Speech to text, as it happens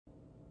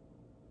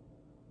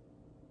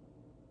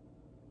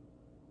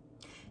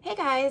Hey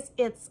guys,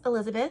 it's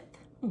Elizabeth.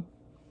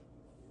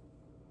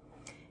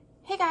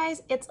 Hey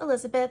guys, it's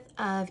Elizabeth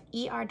of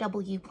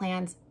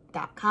erwplans.com.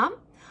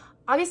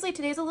 Obviously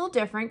today's a little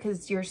different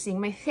because you're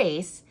seeing my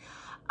face,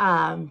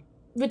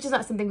 which is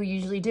not something we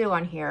usually do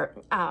on here.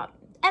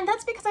 And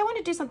that's because I want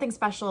to do something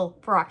special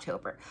for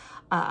October.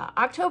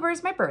 October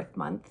is my birth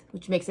month,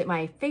 which makes it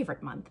my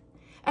favorite month.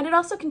 And it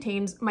also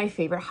contains my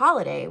favorite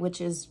holiday, which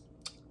is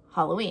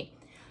Halloween.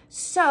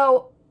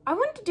 So I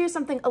wanted to do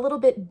something a little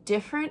bit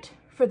different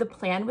for the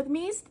Plan With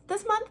Me's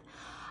this month.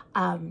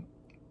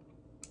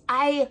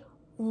 I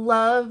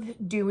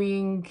love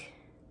doing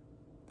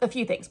a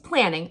few things,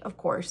 planning, of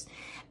course,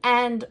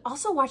 and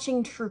also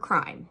watching true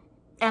crime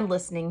and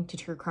listening to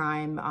true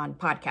crime on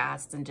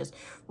podcasts and just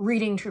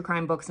reading true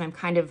crime books. And I'm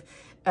kind of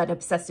an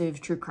obsessive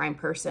true crime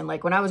person.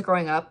 Like when I was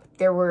growing up,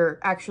 there were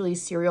actually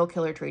serial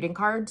killer trading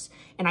cards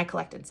and I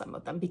collected some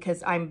of them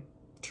because I'm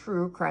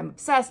true crime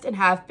obsessed and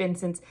have been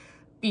since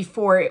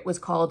before it was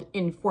called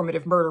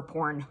informative murder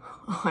porn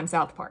on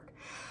South Park.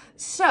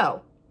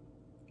 So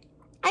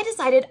I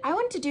decided I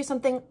wanted to do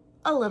something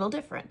a little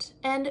different.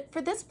 And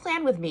for this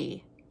Plan With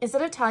Me,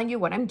 instead of telling you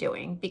what I'm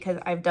doing, because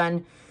I've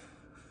done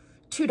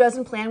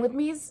 24 Plan With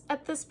Me's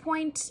at this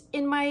point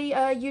in my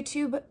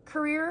YouTube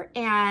career,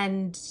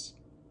 and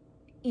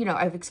you know,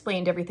 I've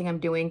explained everything I'm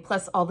doing,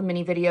 plus all the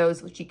mini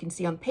videos, which you can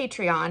see on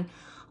Patreon.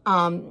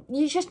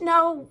 You just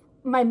know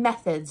my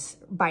methods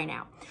by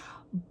now.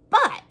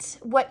 But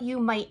what you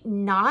might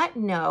not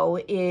know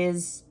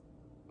is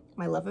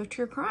my love of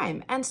true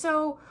crime. And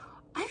so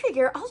I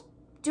figure I'll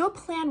do a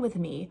Plan With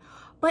Me,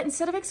 but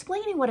instead of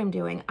explaining what I'm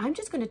doing, I'm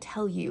just going to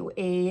tell you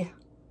a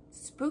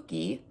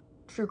spooky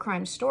true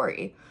crime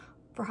story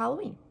for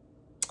Halloween.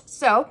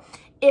 So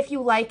if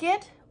you like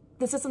it,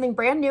 this is something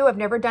brand new. I've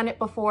never done it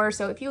before.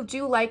 So if you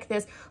do like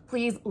this,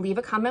 please leave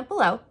a comment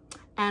below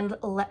and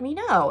let me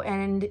know.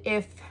 And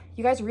if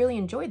you guys really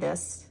enjoy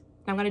this,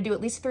 I'm going to do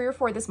at least 3 or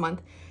 4 this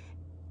month.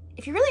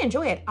 If you really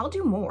enjoy it, I'll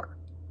do more.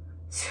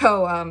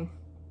 So,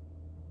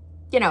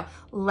 you know,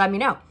 let me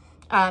know.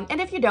 And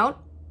if you don't,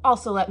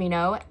 also let me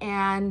know.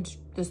 And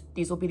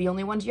these will be the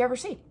only ones you ever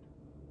see.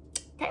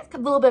 Okay, it's a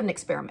little bit of an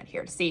experiment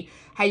here to see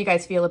how you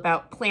guys feel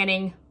about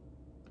planning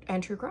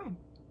and true crime.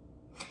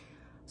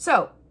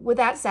 So with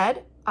that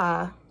said,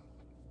 my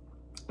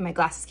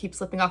glasses keep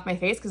slipping off my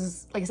face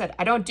because, like I said,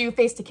 I don't do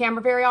face to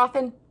camera very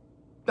often.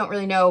 Don't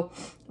really know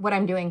what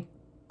I'm doing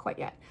quite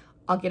yet.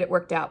 I'll get it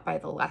worked out by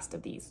the last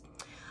of these.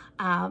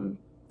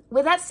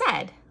 With that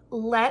said,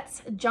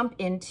 let's jump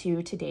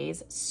into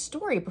today's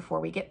story before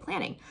we get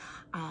planning.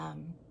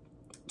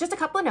 Just a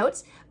couple of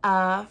notes.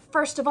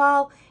 First of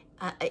all,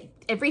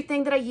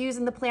 everything that I use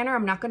in the planner,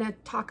 I'm not going to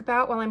talk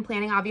about while I'm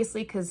planning,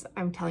 obviously, because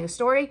I'm telling a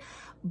story,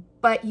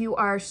 but you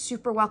are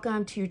super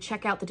welcome to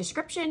check out the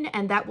description,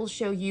 and that will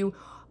show you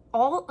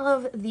all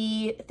of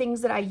the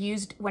things that I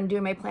used when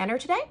doing my planner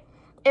today.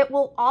 It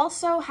will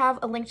also have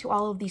a link to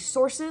all of the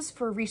sources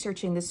for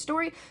researching this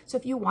story. So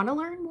if you want to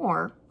learn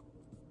more,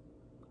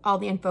 all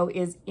the info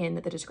is in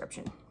the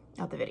description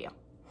of the video.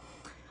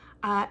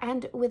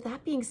 And with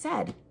that being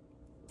said,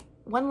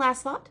 one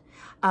last thought.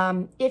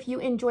 If you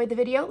enjoyed the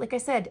video, like I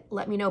said,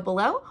 let me know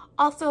below.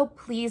 Also,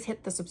 please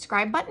hit the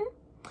subscribe button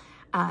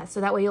so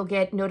that way you'll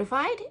get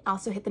notified.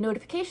 Also hit the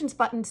notifications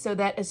button so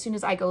that as soon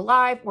as I go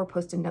live or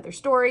post another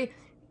story,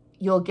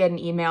 you'll get an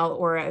email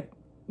or a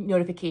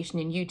notification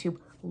in YouTube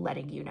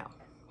letting you know.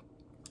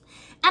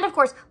 And of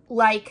course,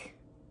 like,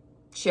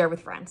 share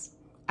with friends,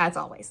 as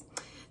always.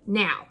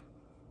 Now,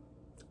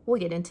 we'll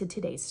get into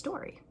today's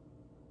story.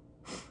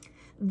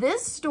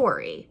 This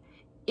story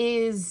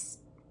is,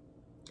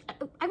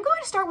 I'm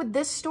going to start with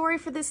this story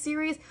for this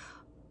series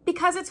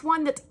because it's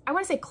one that's, I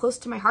want to say, close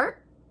to my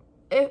heart,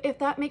 if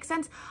that makes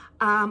sense.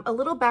 A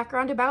little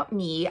background about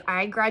me.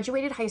 I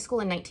graduated high school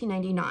in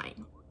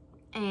 1999,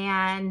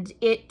 and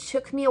it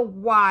took me a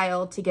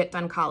while to get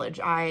done college.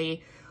 I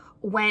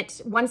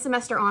went 1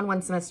 semester on,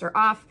 1 semester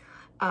off.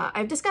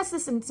 I've discussed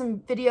this in some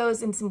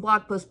videos and some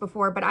blog posts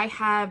before, but I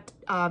have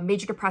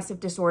major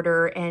depressive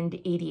disorder and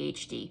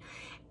ADHD.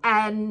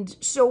 And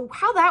so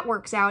how that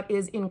works out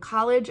is in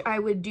college, I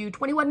would do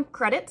 21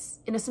 credits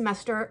in a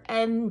semester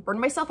and burn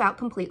myself out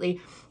completely,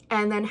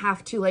 and then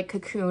have to like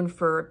cocoon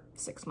for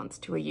 6 months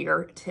to a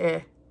year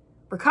to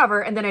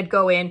recover. And then I'd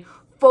go in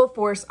full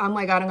force. Oh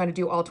my God, I'm going to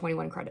do all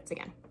 21 credits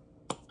again.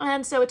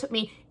 And so it took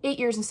me 8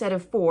 years instead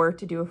of 4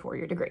 to do a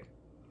 4-year degree.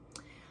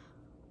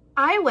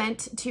 I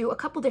went to a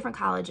couple different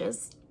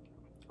colleges,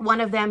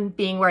 one of them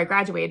being where I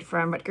graduated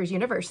from, Rutgers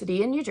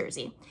University in New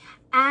Jersey.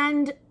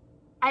 And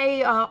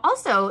I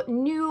also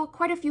knew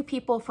quite a few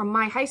people from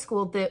my high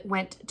school that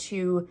went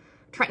to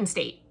Trenton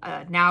State,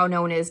 now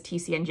known as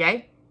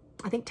TCNJ.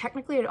 I think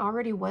technically it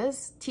already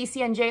was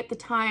TCNJ at the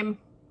time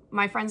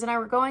my friends and I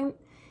were going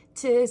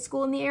to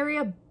school in the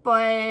area,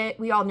 but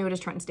we all knew it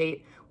as Trenton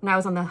State. When I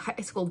was on the high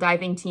school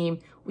diving team,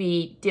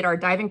 we did our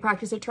diving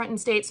practice at Trenton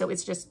State, so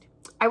it's just,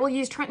 I will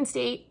use Trenton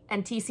State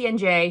and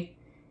TCNJ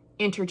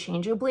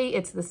interchangeably.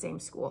 It's the same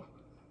school,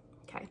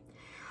 okay?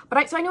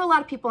 So I know a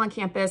lot of people on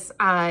campus.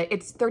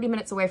 It's 30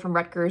 minutes away from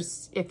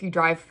Rutgers if you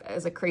drive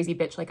as a crazy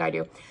bitch like I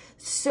do.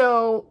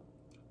 So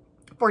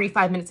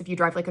 45 minutes if you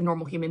drive like a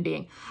normal human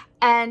being.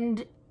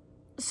 And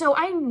so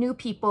I knew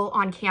people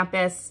on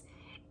campus,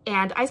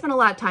 and I spent a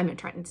lot of time in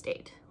Trenton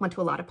State. Went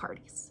to a lot of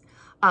parties.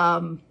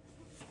 My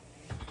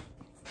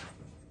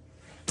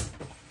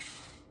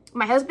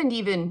husband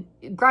even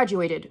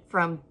graduated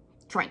from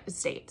Trenton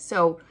State.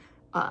 So,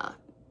 like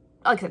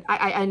I said,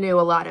 I knew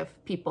a lot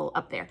of people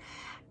up there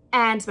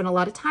and spent a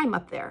lot of time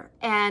up there.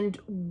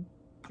 And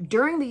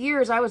during the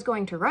years I was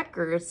going to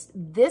Rutgers,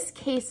 this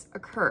case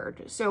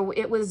occurred. So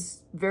it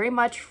was very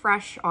much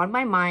fresh on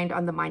my mind,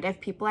 on the mind of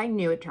people I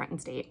knew at Trenton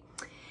State.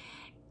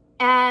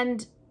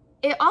 And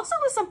it also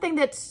was something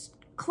that's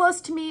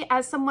close to me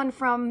as someone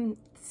from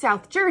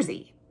South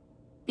Jersey,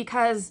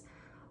 because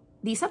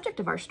the subject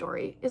of our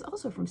story is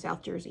also from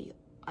South Jersey,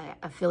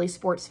 a Philly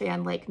sports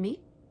fan like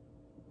me.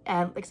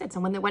 And like I said,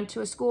 someone that went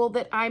to a school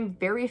that I'm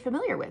very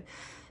familiar with.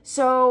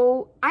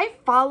 So I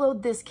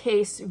followed this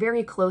case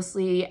very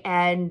closely,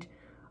 and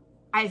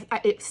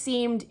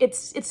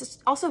it's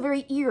also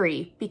very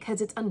eerie because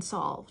it's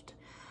unsolved.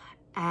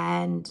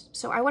 And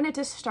so I wanted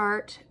to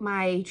start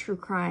my true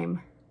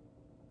crime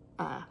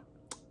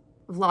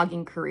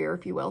vlogging career,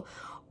 if you will,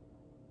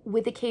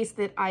 with a case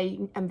that I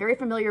am very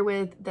familiar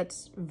with,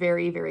 that's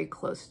very, very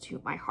close to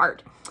my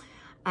heart.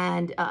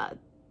 And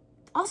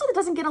also that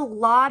doesn't get a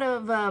lot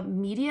of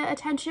media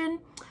attention.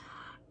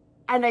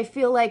 And I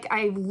feel like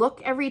I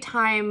look every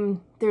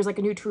time there's like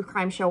a new true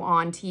crime show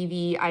on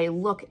TV, I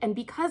look, and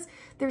because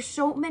there's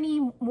so many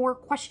more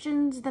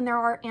questions than there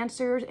are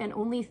answers and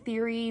only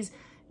theories,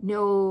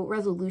 no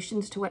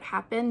resolutions to what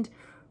happened,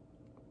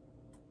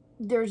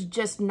 there's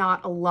just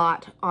not a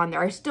lot on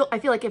there. I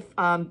feel like if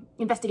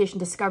Investigation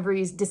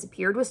Discovery's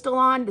Disappeared was still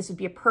on, this would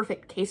be a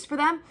perfect case for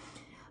them.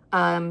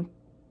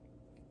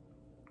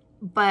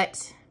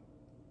 But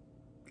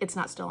it's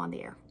not still on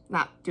the air,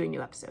 not doing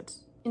new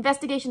episodes.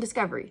 Investigation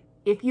Discovery,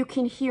 if you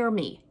can hear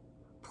me,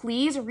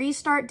 please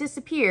restart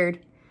Disappeared,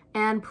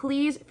 and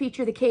please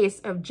feature the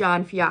case of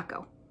John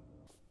Fiacco.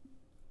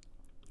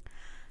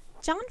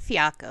 John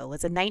Fiacco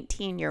was a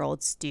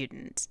 19-year-old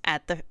student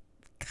at the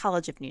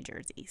College of New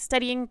Jersey,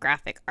 studying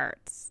graphic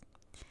arts.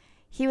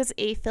 He was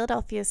a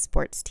Philadelphia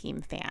sports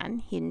team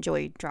fan. He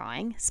enjoyed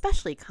drawing,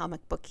 especially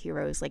comic book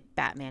heroes like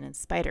Batman and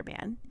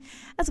Spider-Man,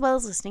 as well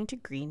as listening to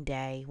Green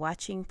Day,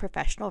 watching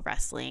professional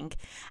wrestling,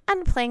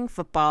 and playing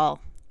football.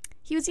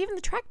 He was even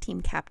the track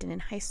team captain in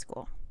high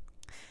school.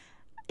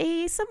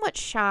 A somewhat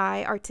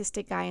shy,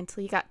 artistic guy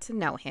until you got to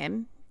know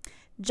him,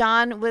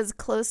 John was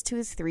close to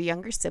his 3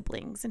 younger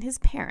siblings and his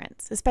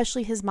parents,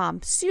 especially his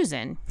mom,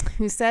 Susan,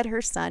 who said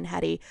her son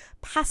had a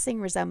passing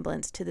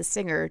resemblance to the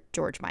singer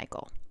George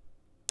Michael.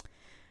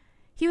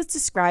 He was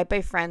described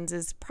by friends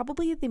as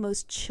probably the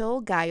most chill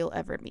guy you'll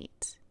ever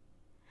meet.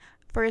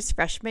 For his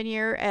freshman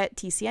year at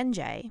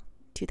TCNJ,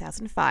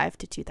 2005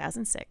 to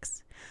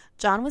 2006,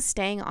 John was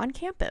staying on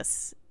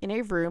campus in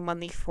a room on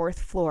the 4th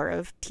floor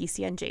of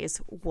TCNJ's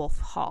Wolf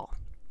Hall.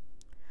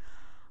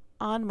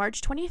 On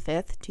March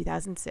 25th,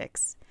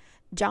 2006,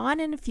 John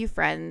and a few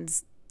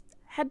friends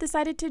had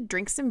decided to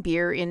drink some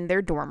beer in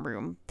their dorm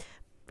room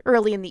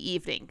early in the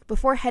evening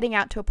before heading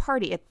out to a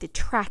party at the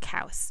Track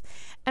House,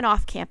 an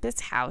off-campus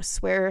house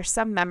where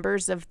some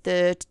members of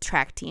the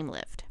track team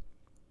lived.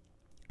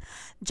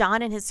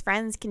 John and his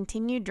friends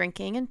continued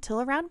drinking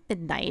until around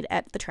midnight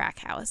at the Track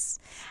House,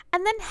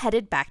 and then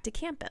headed back to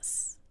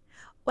campus.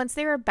 Once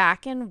they were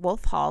back in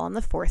Wolf Hall on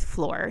the 4th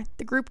floor,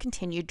 the group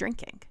continued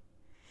drinking.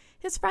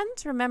 His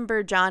friends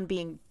remember John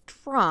being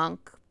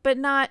drunk, but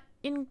not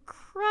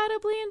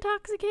incredibly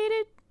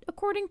intoxicated,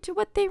 according to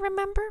what they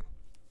remember.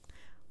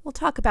 We'll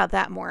talk about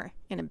that more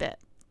in a bit.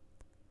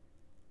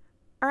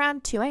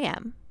 Around 2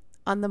 a.m.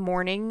 on the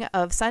morning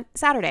of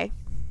Saturday,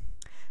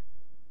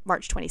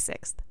 March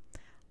 26th,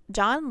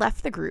 John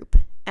left the group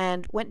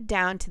and went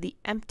down to the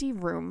empty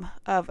room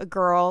of a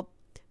girl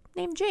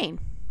named Jane.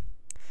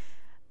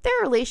 Their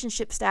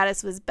relationship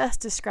status was best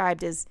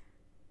described as,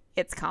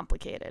 it's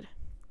complicated.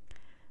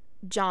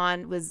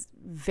 John was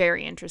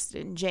very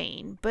interested in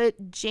Jane,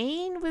 but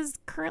Jane was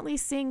currently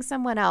seeing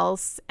someone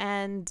else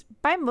and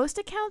by most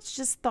accounts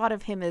just thought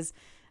of him as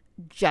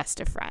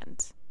just a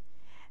friend.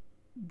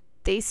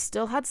 They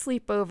still had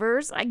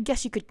sleepovers. I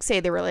guess you could say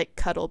they were like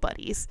cuddle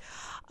buddies.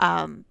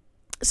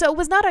 So it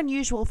was not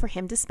unusual for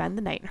him to spend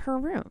the night in her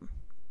room.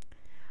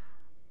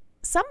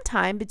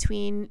 Sometime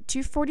between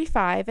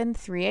 2:45 and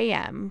 3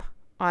 a.m.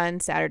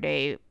 on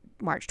Saturday,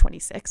 March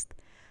 26th,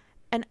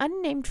 an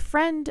unnamed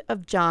friend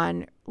of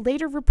John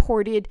later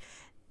reported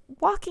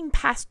walking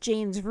past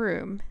Jane's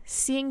room,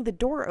 seeing the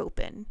door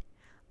open,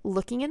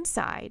 looking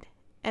inside,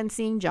 and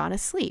seeing John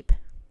asleep.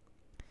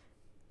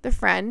 The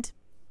friend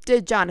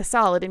did John a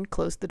solid and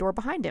closed the door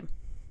behind him.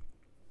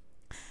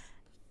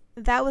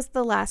 That was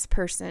the last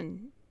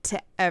person to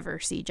ever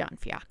see John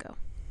Fiacco.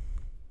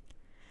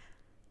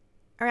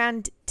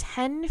 Around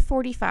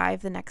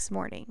 10:45 the next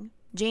morning,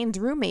 Jane's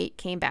roommate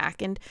came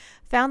back and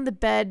found the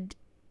bed,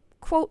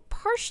 quote,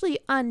 partially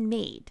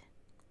unmade.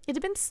 It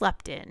had been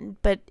slept in,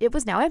 but it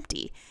was now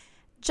empty.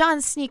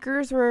 John's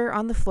sneakers were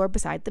on the floor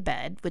beside the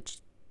bed, which,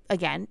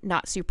 again,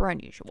 not super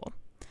unusual.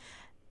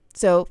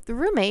 So the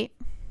roommate,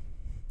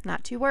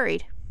 not too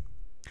worried.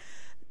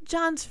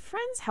 John's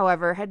friends,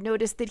 however, had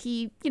noticed that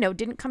he,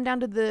 didn't come down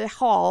to the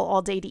hall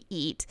all day to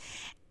eat,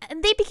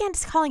 and they began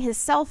calling his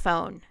cell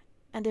phone,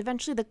 and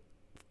eventually the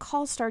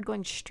calls started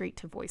going straight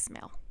to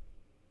voicemail.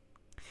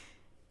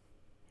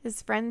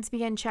 His friends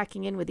began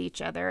checking in with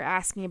each other,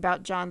 asking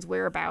about John's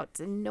whereabouts,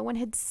 and no one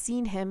had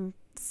seen him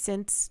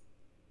since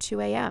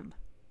 2 a.m.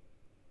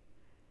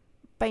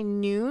 By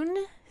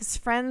noon, his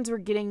friends were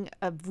getting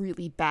a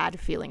really bad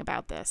feeling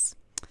about this.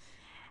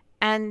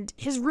 And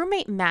his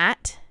roommate,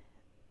 Matt,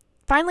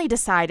 finally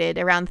decided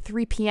around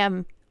 3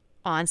 p.m.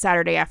 on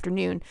Saturday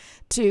afternoon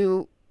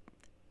to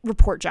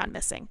report John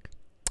missing.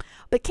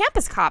 But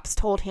campus cops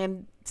told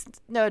him,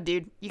 no,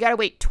 dude, you gotta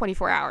wait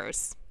 24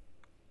 hours.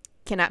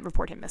 Cannot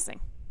report him missing.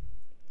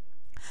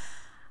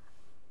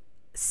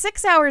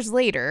 6 hours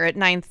later, at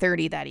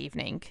 9:30 that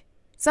evening,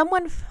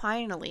 someone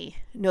finally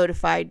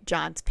notified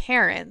John's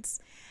parents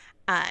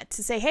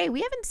to say, hey,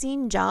 we haven't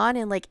seen John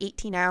in like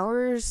 18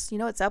 hours. You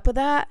know what's up with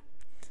that?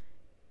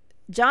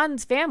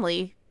 John's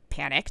family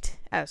panicked,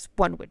 as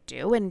one would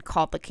do, and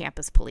called the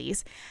campus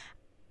police.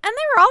 And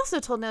they were also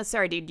told, no,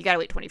 sorry, dude, you gotta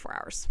wait 24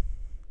 hours.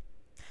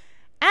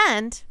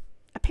 And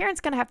a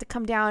parent's gonna have to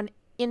come down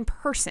in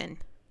person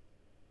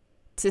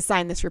to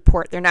sign this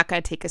report. They're not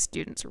going to take a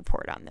student's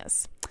report on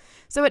this.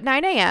 So at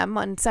 9 a.m.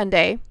 on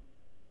Sunday,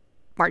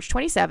 March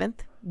 27th,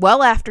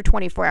 well after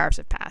 24 hours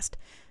have passed,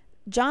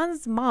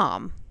 John's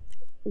mom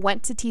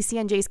went to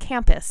TCNJ's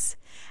campus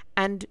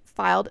and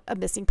filed a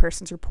missing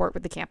persons report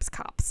with the campus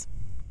cops.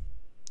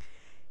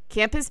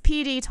 Campus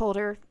PD told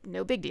her,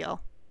 no big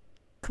deal.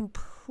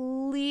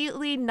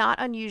 Completely not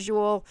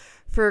unusual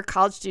for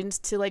college students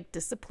to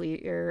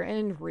disappear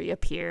and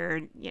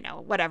reappear,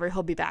 whatever,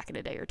 he'll be back in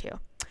a day or two.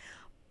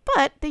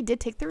 But they did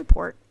take the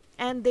report,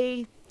 and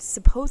they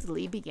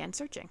supposedly began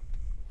searching.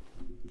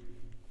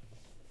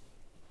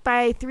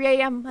 By 3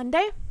 a.m.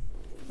 Monday,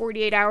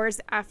 48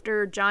 hours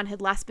after John had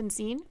last been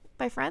seen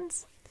by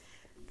friends,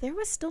 there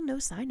was still no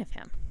sign of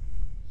him.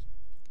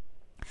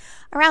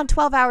 Around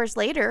 12 hours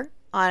later,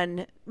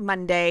 on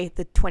Monday,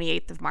 the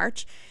 28th of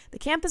March, the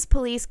campus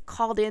police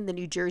called in the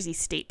New Jersey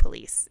State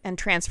Police and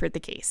transferred the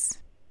case.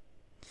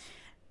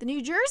 The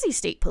New Jersey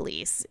State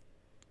Police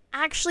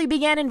actually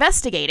began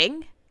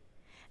investigating.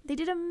 They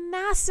did a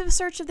massive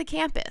search of the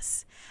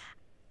campus,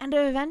 and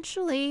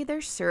eventually their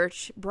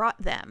search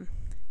brought them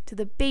to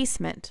the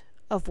basement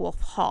of Wolf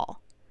Hall,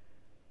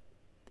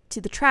 to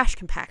the trash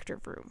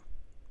compactor room.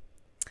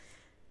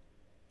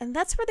 And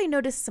that's where they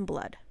noticed some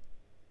blood.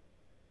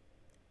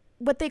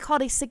 What they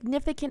called a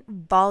significant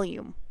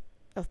volume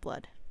of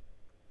blood.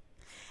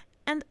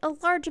 And a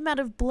large amount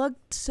of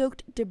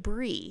blood-soaked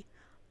debris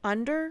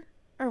under,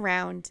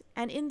 around,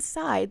 and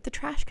inside the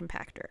trash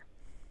compactor.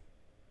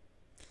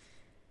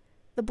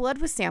 The blood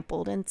was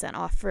sampled and sent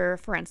off for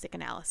forensic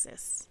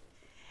analysis.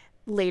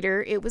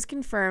 Later, it was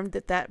confirmed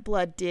that that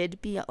blood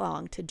did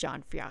belong to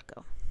John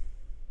Fiacco.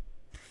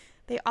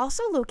 They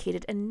also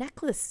located a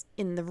necklace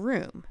in the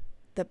room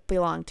that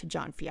belonged to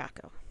John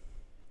Fiacco.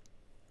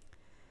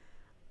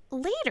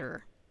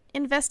 Later,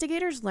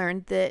 investigators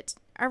learned that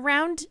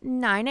around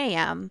 9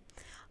 a.m.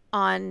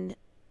 on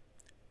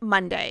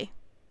Monday,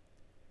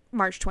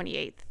 March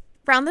 28th,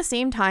 around the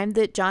same time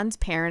that John's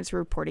parents were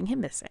reporting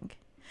him missing,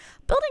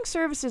 building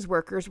services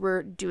workers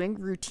were doing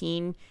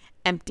routine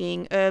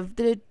emptying of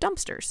the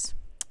dumpsters.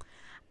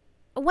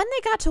 When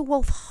they got to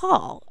Wolf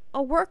Hall,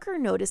 a worker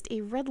noticed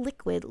a red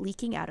liquid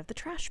leaking out of the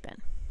trash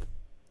bin.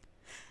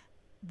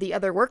 The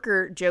other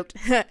worker joked,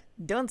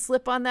 "Don't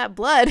slip on that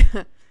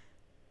blood."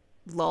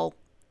 Lol.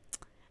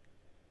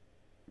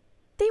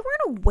 They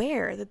weren't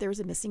aware that there was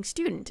a missing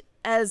student,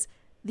 as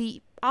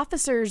the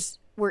officers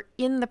were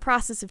in the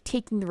process of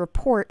taking the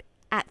report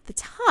at the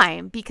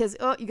time because,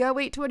 you gotta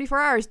wait 24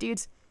 hours,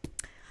 dudes.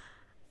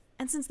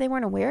 And since they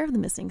weren't aware of the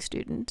missing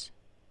student,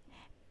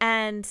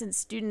 and since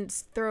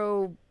students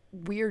throw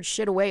weird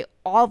shit away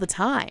all the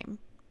time,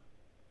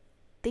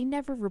 they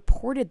never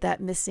reported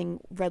that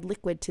missing red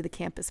liquid to the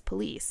campus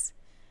police,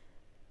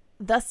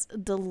 thus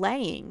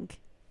delaying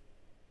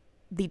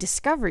the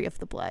discovery of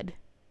the blood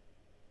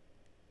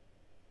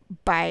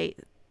by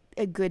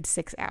a good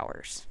 6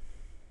 hours.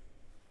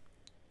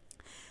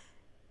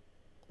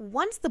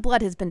 Once the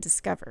blood has been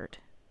discovered,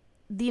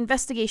 the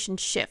investigation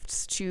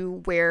shifts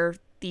to where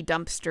the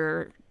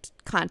dumpster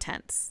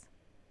contents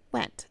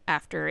went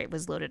after it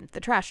was loaded into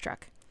the trash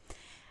truck.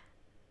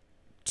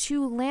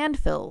 To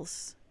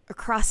landfills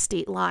across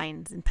state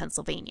lines in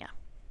Pennsylvania.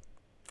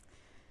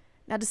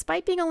 Now,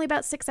 despite being only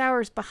about 6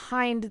 hours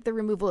behind the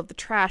removal of the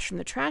trash from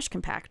the trash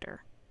compactor,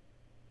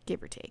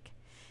 give or take,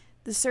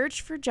 the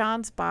search for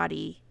John's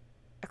body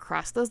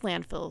across those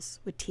landfills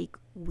would take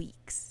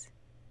weeks.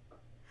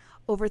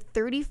 Over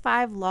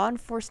 35 law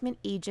enforcement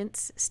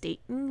agents,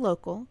 state and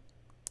local,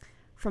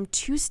 from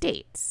 2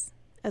 states,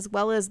 as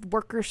well as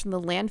workers from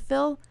the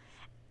landfill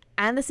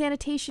and the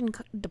sanitation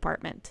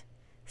department,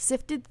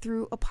 sifted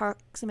through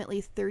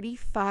approximately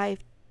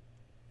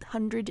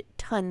 3,500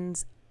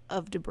 tons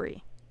of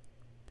debris.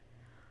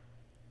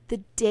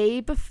 The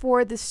day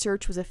before the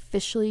search was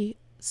officially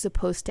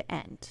supposed to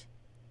end,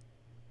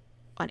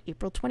 on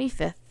April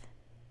 25th,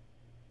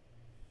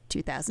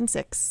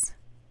 2006,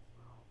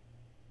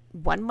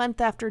 1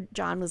 month after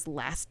John was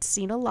last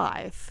seen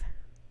alive,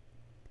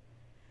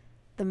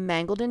 the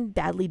mangled and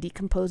badly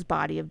decomposed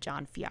body of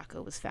John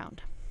Fiacco was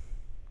found.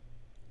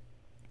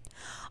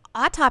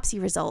 Autopsy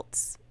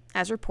results,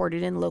 as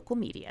reported in local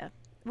media,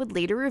 would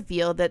later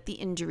reveal that the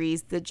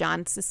injuries that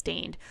John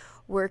sustained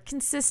were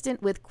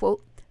consistent with,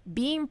 quote,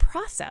 being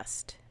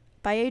processed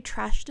by a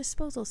trash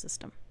disposal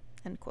system,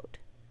 end quote.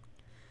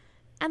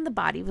 And the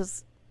body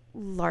was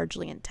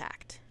largely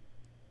intact.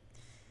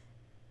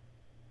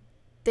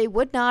 They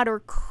would not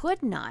or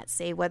could not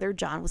say whether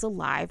John was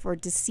alive or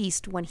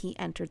deceased when he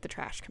entered the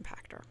trash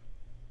compactor.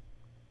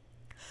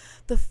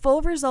 The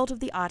full result of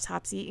the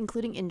autopsy,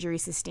 including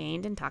injuries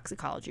sustained and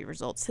toxicology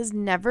results, has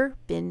never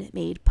been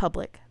made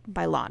public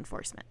by law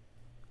enforcement.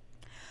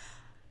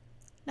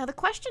 Now, the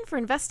question for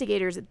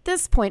investigators at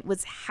this point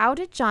was, how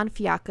did John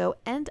Fiacco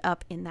end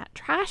up in that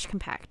trash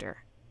compactor?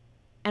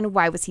 And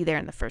why was he there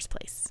in the first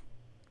place?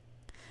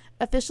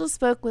 Officials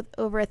spoke with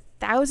over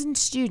 1,000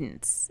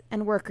 students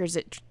and workers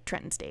at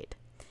Trenton State,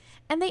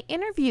 and they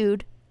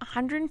interviewed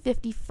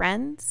 150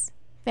 friends,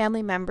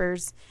 family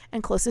members,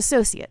 and close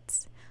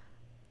associates,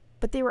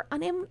 but they were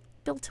unable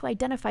to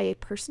identify a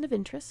person of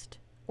interest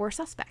or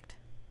suspect.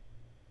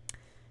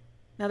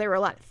 Now, there were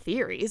a lot of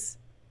theories.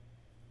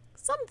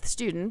 Some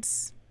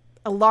students,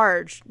 a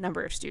large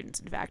number of students,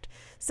 in fact,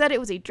 said it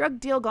was a drug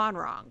deal gone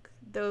wrong,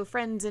 though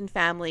friends and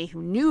family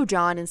who knew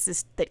John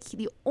insist that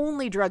the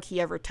only drug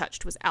he ever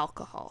touched was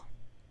alcohol.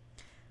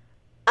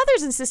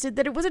 Others insisted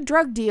that it was a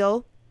drug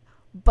deal,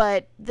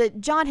 but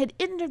that John had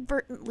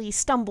inadvertently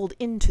stumbled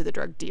into the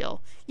drug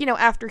deal,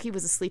 after he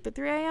was asleep at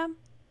 3 a.m.,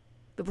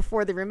 but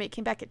before the roommate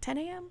came back at 10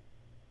 a.m.,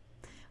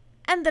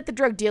 and that the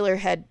drug dealer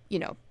had,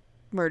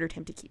 murdered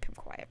him to keep him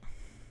quiet.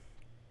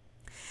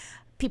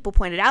 People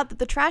pointed out that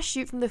the trash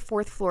chute from the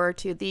 4th floor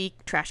to the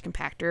trash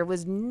compactor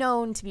was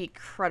known to be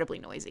incredibly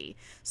noisy.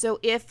 So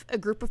if a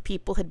group of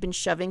people had been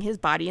shoving his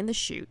body in the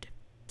chute,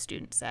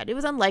 students said, it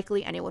was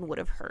unlikely anyone would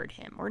have heard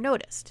him or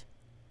noticed.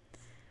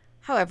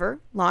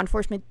 However, law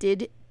enforcement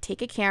did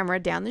take a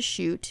camera down the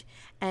chute,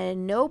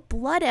 and no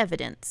blood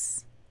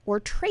evidence or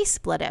trace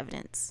blood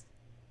evidence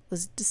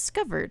was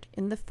discovered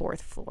in the 4th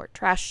floor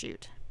trash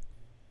chute.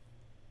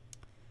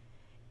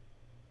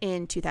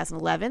 In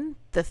 2011,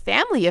 the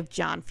family of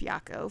John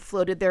Fiacco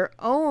floated their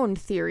own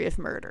theory of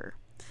murder,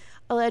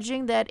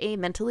 alleging that a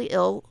mentally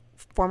ill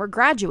former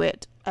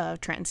graduate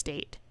of Trenton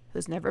State,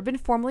 who's never been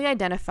formally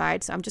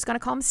identified, so I'm just going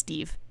to call him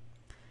Steve,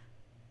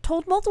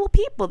 told multiple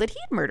people that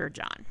he'd murdered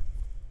John.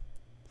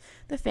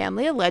 The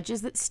family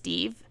alleges that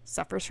Steve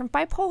suffers from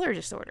bipolar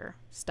disorder,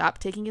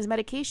 stopped taking his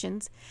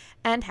medications,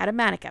 and had a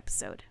manic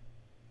episode.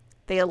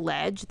 They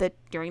allege that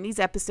during these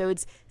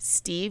episodes,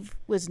 Steve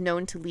was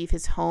known to leave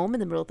his home in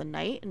the middle of the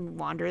night and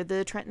wander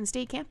the Trenton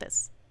State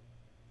campus.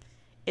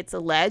 It's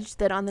alleged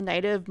that on the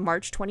night of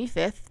March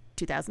 25th,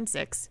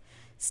 2006,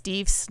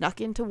 Steve snuck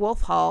into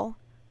Wolf Hall,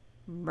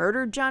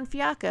 murdered John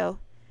Fiacco,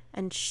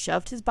 and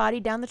shoved his body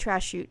down the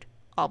trash chute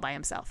all by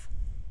himself.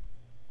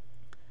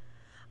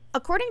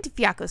 According to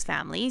Fiacco's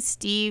family,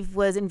 Steve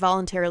was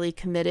involuntarily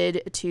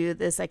committed to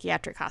the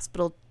psychiatric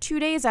hospital 2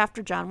 days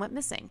after John went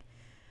missing,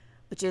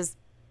 which is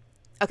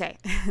okay,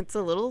 it's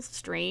a little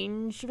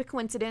strange of a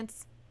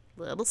coincidence,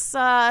 a little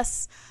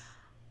sus,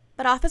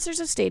 but officers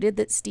have stated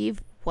that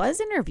Steve was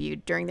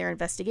interviewed during their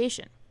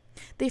investigation.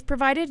 They've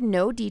provided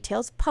no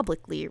details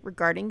publicly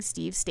regarding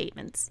Steve's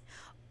statements,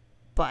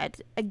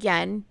 but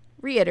again,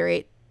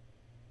 reiterate,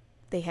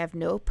 they have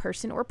no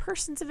person or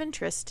persons of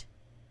interest,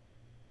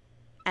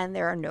 and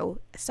there are no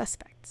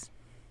suspects.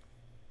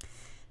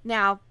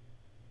 Now,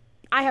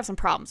 I have some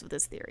problems with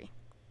this theory.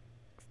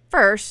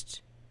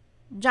 First,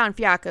 John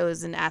Fiacco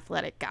is an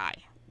athletic guy,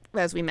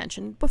 as we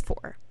mentioned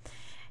before.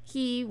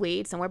 He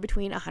weighed somewhere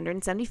between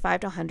 175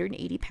 to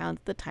 180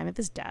 pounds at the time of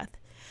his death,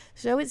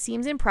 so it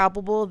seems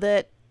improbable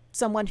that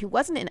someone who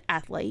wasn't an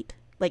athlete,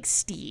 like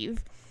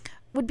Steve,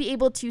 would be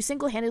able to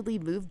single-handedly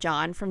move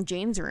John from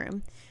Jane's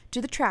room to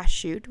the trash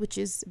chute, which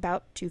is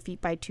about 2 feet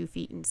by 2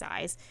 feet in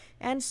size,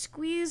 and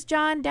squeeze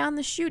John down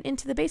the chute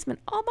into the basement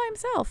all by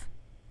himself.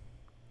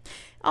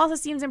 Also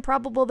seems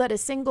improbable that a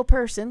single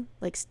person,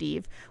 like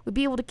Steve, would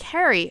be able to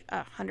carry a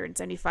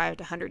 175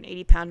 to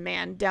 180 pound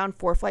man down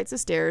 4 flights of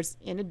stairs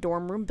in a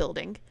dorm room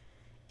building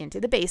into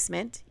the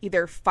basement,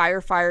 either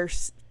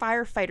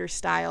firefighter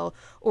style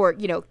or,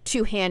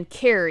 two-hand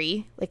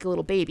carry like a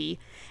little baby,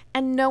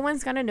 and no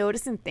one's going to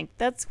notice and think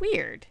that's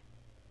weird.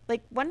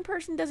 Like, one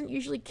person doesn't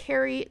usually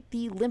carry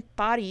the limp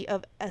body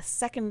of a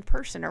second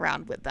person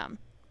around with them.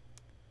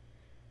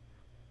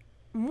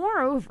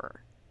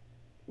 Moreover,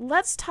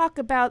 let's talk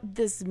about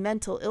this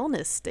mental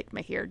illness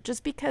stigma here.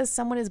 Just because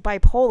someone is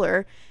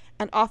bipolar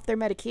and off their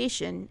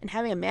medication and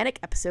having a manic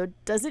episode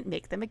doesn't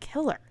make them a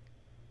killer.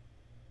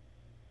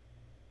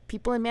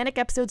 People in manic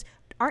episodes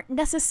aren't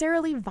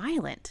necessarily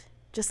violent.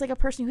 Just like a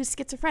person who's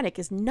schizophrenic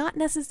is not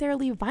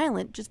necessarily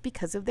violent just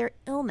because of their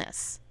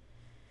illness.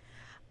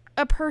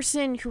 A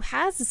person who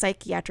has a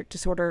psychiatric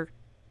disorder,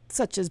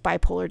 such as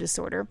bipolar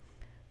disorder,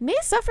 may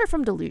suffer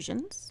from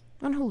delusions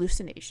and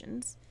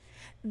hallucinations.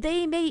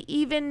 They may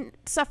even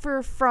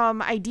suffer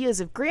from ideas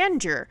of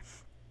grandeur.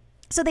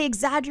 So they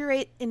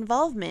exaggerate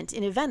involvement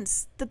in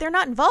events that they're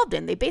not involved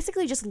in. They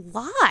basically just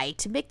lie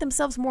to make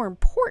themselves more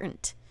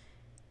important.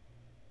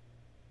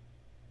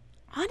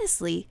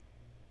 Honestly,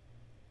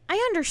 I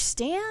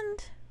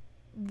understand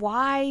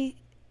why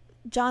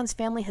John's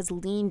family has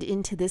leaned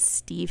into this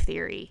Steve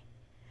theory.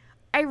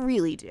 I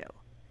really do.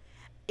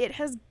 It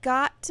has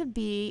got to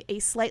be a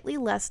slightly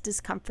less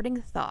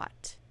discomforting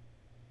thought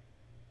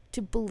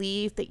to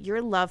believe that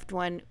your loved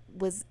one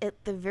was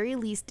at the very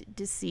least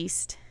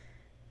deceased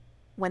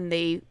when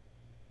they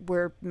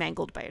were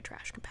mangled by a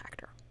trash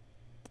compactor,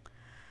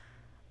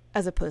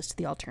 as opposed to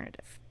the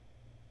alternative.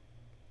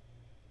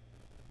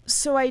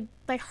 So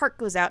my heart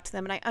goes out to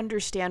them, and I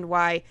understand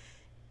why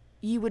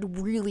you would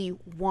really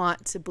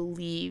want to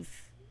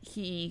believe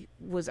he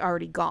was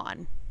already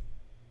gone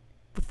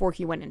before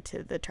he went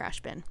into the trash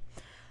bin.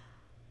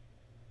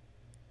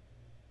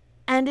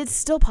 And it's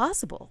still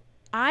possible.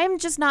 I'm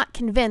just not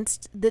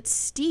convinced that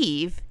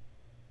Steve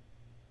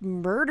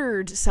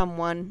murdered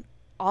someone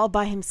all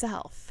by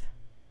himself.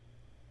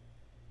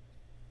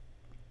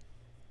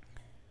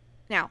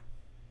 Now,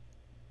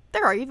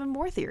 there are even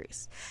more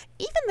theories.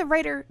 Even the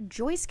writer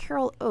Joyce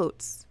Carol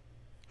Oates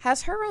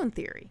has her own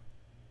theory.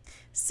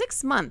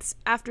 6 months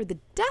after the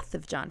death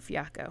of John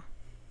Fiacco,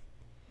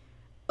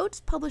 Oates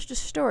published a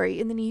story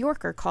in the New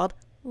Yorker called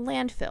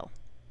Landfill,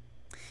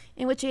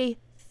 in which a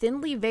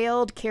thinly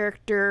veiled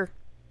character,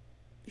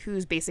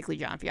 who's basically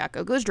John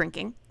Fiacco, goes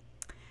drinking,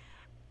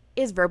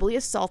 is verbally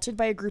assaulted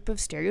by a group of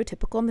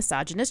stereotypical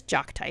misogynist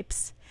jock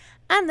types,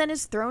 and then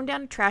is thrown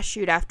down a trash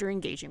chute after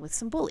engaging with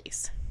some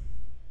bullies.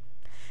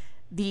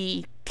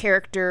 The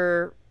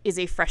character is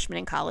a freshman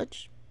in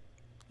college,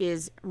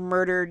 is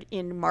murdered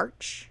in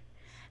March,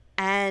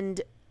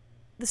 and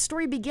the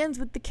story begins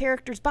with the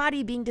character's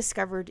body being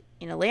discovered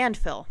in a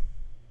landfill.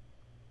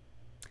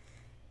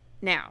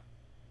 Now,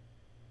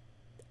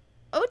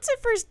 Oates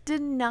at first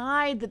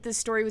denied that this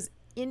story was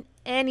in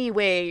any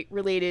way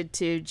related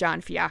to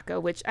John Fiacco,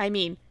 which, I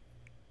mean,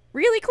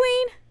 really,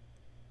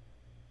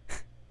 Queen?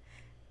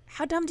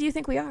 How dumb do you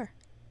think we are?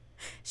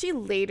 She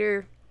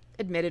later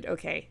admitted,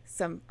 okay,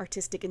 some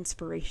artistic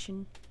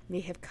inspiration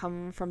may have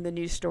come from the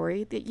news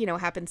story that,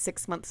 happened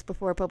 6 months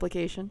before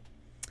publication.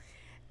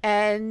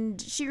 And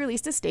she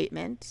released a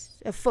statement,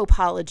 a faux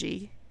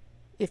apology,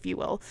 if you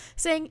will,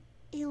 saying,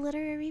 "A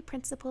literary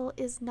principle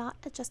is not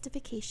a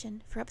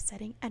justification for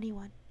upsetting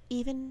anyone,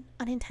 even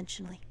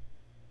unintentionally."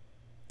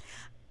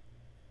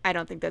 I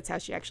don't think that's how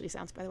she actually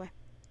sounds, by the way.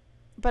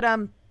 But,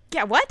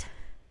 yeah, what?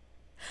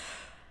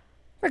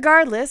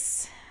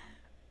 Regardless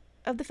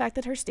of the fact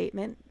that her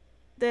statement,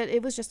 that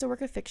it was just a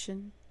work of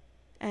fiction,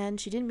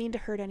 and she didn't mean to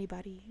hurt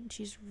anybody, and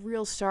she's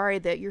real sorry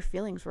that your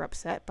feelings were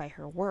upset by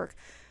her work,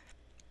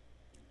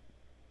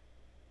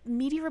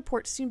 media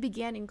reports soon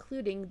began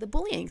including the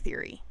bullying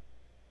theory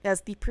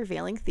as the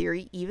prevailing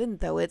theory, even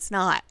though it's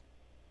not.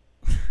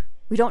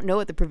 We don't know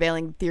what the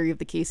prevailing theory of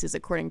the case is,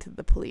 according to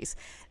the police.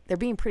 They're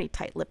being pretty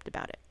tight-lipped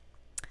about it.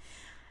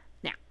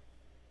 Now,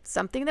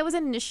 something that was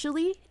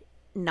initially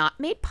not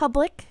made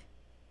public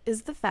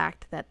is the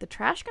fact that the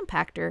trash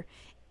compactor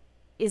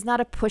is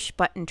not a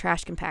push-button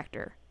trash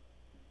compactor.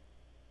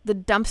 The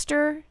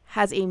dumpster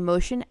has a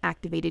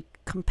motion-activated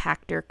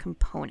compactor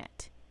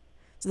component.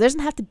 So there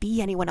doesn't have to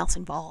be anyone else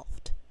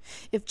involved.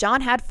 If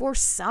John had, for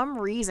some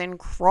reason,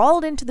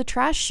 crawled into the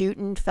trash chute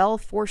and fell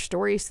 4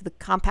 stories to the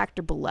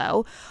compactor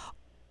below,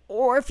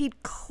 or if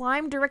he'd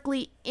climbed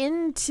directly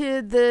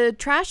into the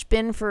trash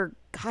bin for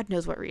God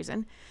knows what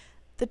reason,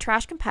 the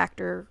trash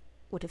compactor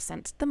would have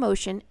sensed the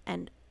motion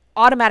and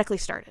automatically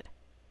started.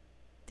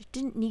 There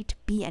didn't need to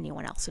be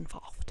anyone else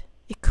involved.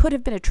 It could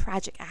have been a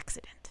tragic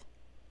accident.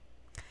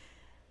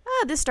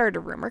 This started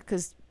a rumor,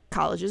 because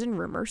colleges and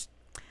rumors,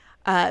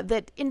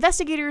 that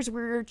investigators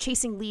were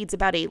chasing leads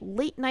about a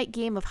late-night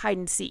game of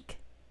hide-and-seek.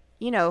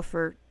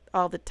 For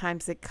all the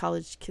times that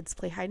college kids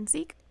play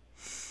hide-and-seek.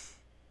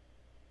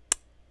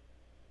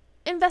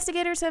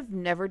 Investigators have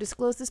never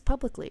disclosed this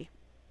publicly.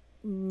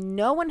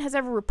 No one has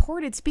ever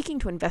reported speaking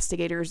to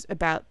investigators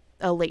about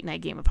a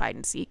late-night game of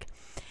hide-and-seek.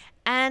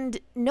 And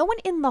no one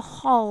in the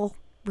hall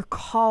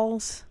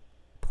recalls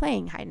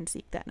playing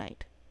hide-and-seek that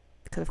night.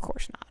 Because of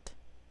course not.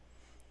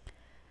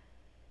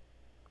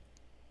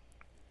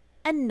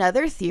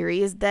 Another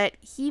theory is that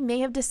he may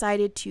have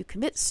decided to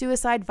commit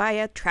suicide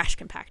via trash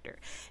compactor,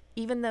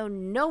 even though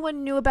no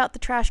one knew about the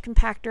trash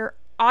compactor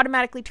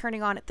automatically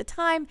turning on at the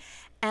time,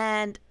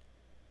 and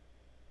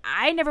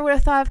I never would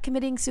have thought of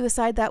committing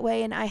suicide that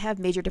way, and I have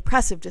major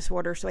depressive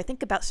disorder, so I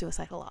think about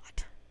suicide a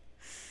lot.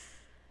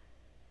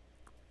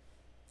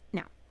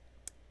 Now,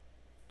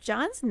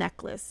 John's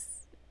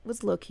necklace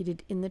was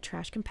located in the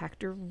trash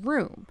compactor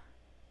room,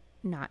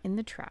 not in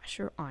the trash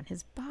or on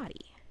his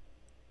body.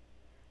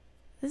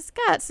 This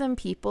got some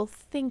people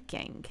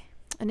thinking,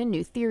 and a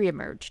new theory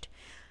emerged.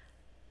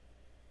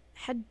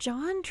 Had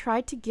John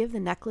tried to give the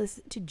necklace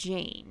to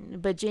Jane,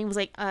 but Jane was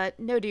like,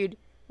 no, dude,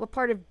 what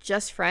part of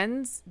just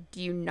friends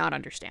do you not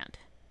understand?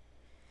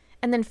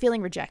 And then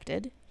feeling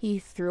rejected, he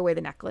threw away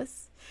the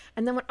necklace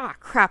and then went,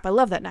 crap, I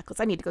love that necklace.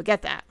 I need to go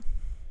get that.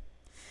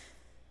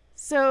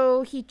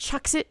 So he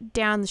chucks it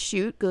down the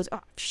chute, goes,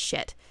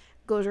 shit,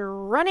 goes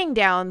running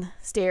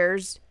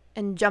downstairs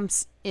and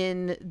jumps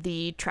in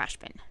the trash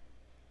bin.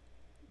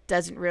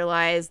 Doesn't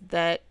realize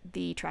that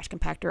the trash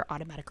compactor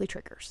automatically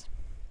triggers.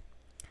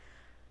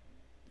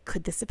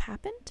 Could this have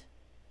happened?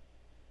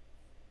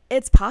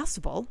 It's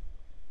possible.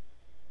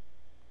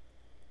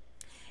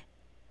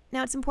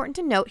 Now, it's important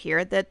to note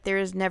here that there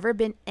has never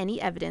been any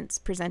evidence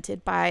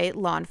presented by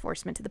law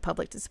enforcement to the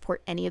public to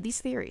support any of these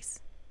theories.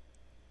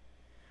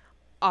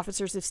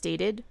 Officers have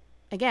stated,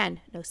 again,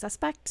 no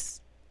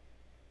suspects.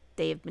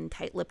 They have been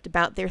tight-lipped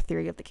about their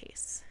theory of the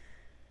case.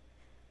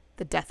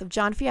 The death of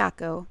John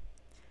Fiacco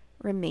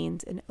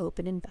remains an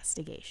open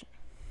investigation.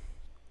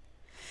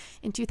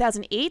 In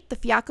 2008, the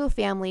Fiacco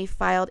family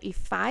filed a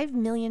 $5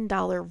 million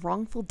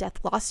wrongful death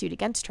lawsuit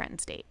against Trenton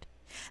State.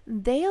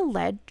 They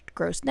alleged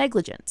gross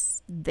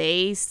negligence.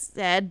 They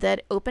said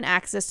that open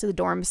access to the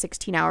dorm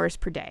 16 hours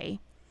per day,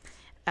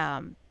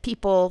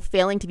 people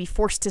failing to be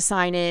forced to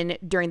sign in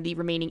during the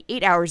remaining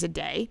 8 hours a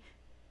day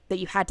that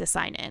you had to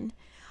sign in,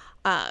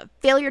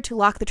 failure to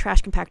lock the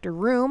trash compactor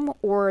room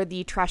or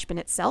the trash bin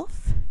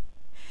itself,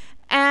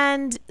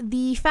 and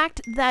the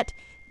fact that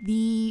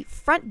the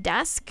front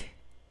desk,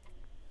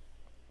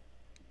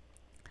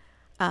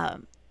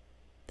 the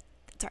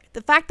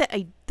fact that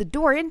the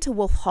door into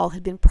Wolf Hall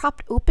had been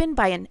propped open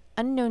by an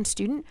unknown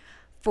student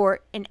for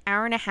an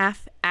hour and a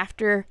half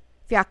after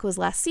Fiacco was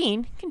last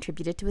seen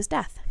contributed to his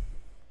death.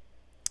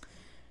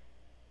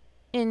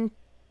 In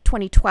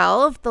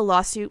 2012, the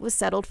lawsuit was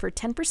settled for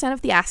 10%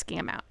 of the asking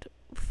amount,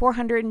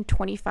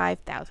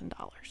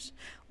 $425,000,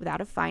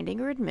 without a finding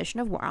or admission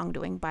of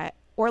wrongdoing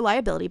or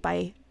liability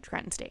by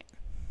Trenton State.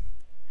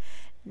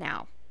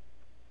 Now,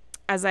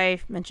 as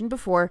I mentioned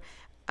before,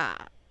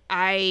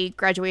 I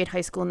graduated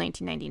high school in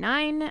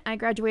 1999. I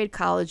graduated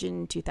college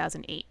in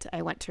 2008.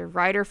 I went to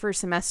Rider for a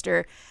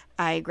semester.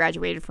 I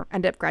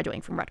ended up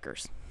graduating from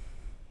Rutgers.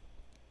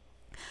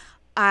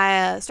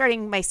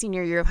 Starting my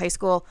senior year of high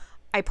school,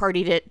 I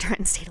partied at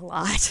Trenton State a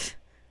lot.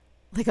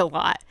 Like a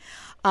lot.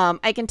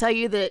 I can tell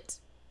you that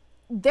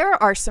there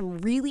are some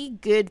really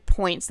good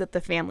points that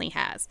the family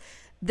has.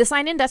 The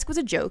sign-in desk was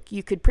a joke.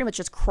 You could pretty much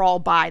just crawl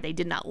by. They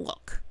did not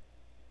look.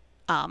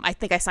 I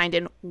think I signed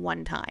in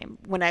one time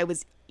when I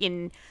was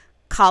in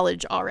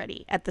college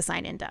already at the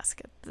sign-in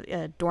desk, at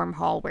the dorm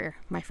hall where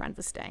my friend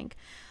was staying.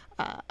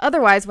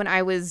 Otherwise, when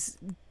I was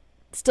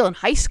still in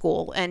high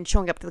school and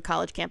showing up to the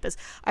college campus,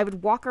 I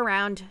would walk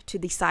around to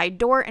the side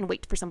door and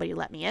wait for somebody to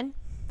let me in.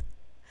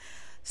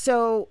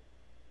 So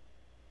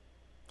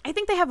I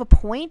think they have a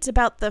point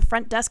about the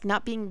front desk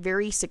not being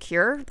very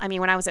secure. I mean,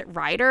 when I was at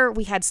Rider,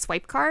 we had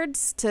swipe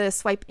cards to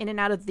swipe in and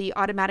out of the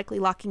automatically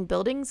locking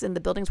buildings, and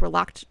the buildings were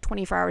locked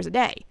 24 hours a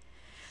day.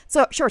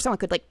 So sure, someone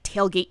could like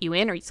tailgate you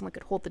in, or someone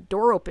could hold the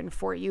door open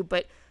for you,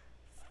 but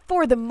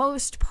for the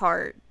most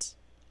part,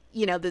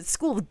 you know, the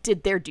school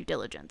did their due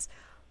diligence.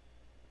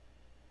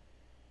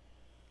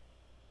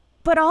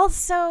 But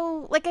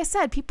also, like I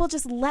said, people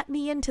just let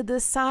me into the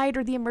side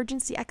or the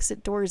emergency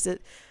exit doors at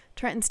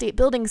Trenton State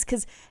buildings,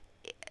 because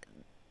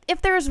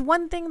if there's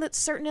one thing that's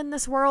certain in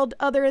this world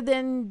other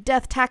than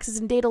death, taxes,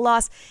 and data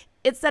loss,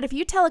 it's that if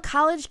you tell a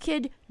college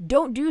kid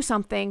don't do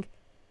something,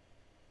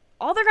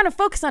 all they're going to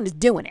focus on is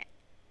doing it.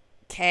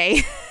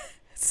 Okay?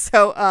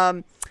 So,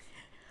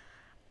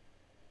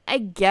 I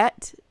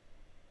get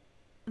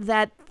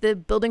that the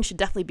building should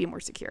definitely be more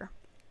secure.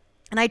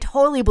 And I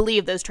totally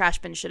believe those trash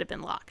bins should have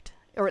been locked.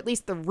 Or at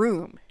least the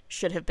room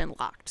should have been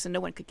locked so no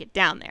one could get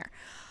down there.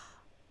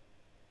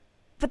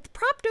 But the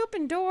propped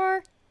open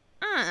door,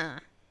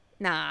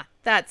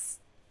 that's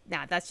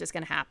just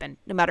going to happen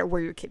no matter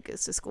where your kid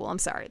goes to school. I'm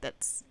sorry.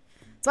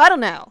 So I don't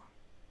know.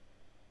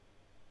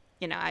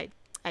 You know,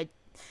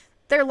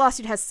 their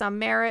lawsuit has some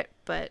merit,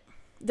 but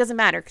it doesn't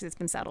matter because it's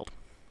been settled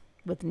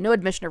with no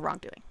admission of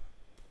wrongdoing.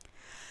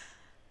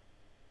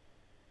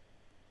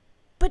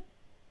 But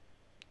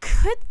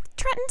could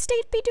Trenton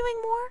State be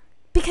doing more?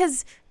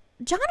 Because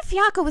John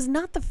Fiacco was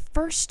not the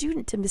first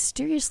student to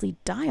mysteriously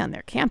die on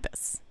their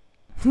campus.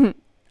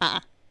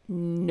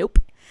 Nope.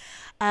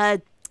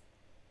 In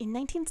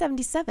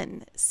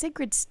 1977,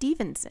 Sigrid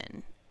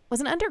Stevenson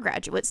was an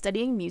undergraduate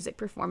studying music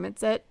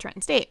performance at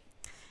Trenton State.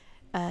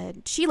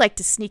 She liked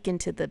to sneak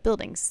into the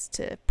buildings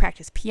to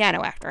practice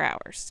piano after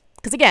hours.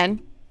 Because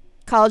again,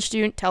 college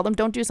student, tell them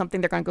don't do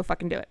something, they're going to go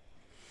fucking do it.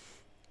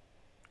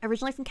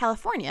 Originally from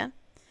California,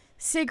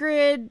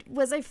 Sigrid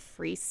was a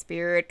free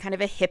spirit, kind of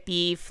a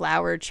hippie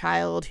flower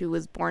child who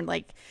was born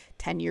like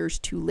 10 years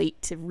too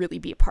late to really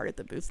be a part of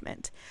the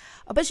movement.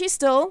 But she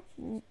still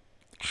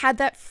had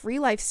that free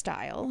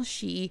lifestyle.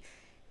 She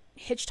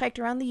hitchhiked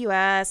around the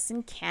US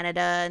and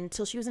Canada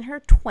until she was in her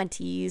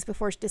 20s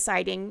before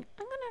deciding,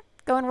 I'm going to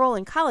go enroll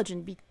in college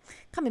and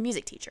become a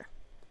music teacher.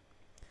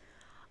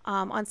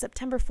 On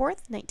September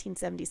 4th,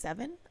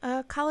 1977,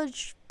 a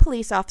college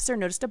police officer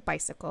noticed a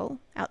bicycle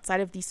outside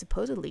of the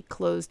supposedly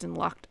closed and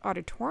locked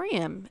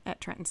auditorium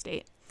at Trenton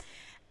State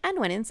and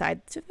went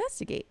inside to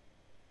investigate.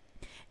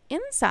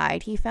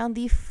 Inside, he found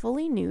the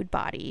fully nude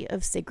body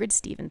of Sigrid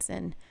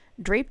Stevenson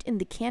draped in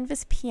the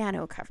canvas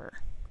piano cover.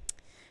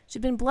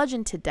 She'd been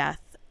bludgeoned to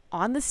death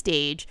on the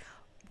stage,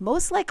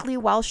 most likely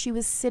while she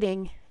was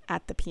sitting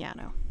at the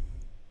piano.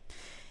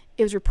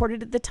 It was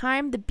reported at the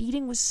time the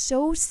beating was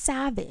so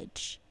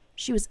savage,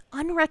 she was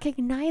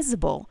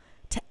unrecognizable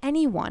to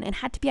anyone and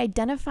had to be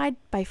identified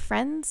by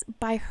friends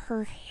by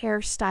her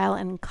hairstyle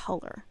and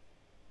color.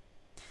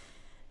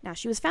 Now,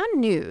 she was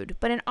found nude,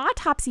 but an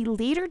autopsy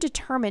later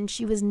determined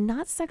she was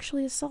not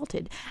sexually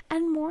assaulted.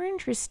 And more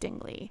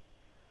interestingly,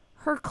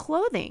 her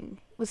clothing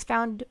was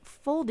found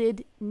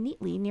folded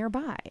neatly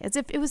nearby, as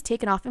if it was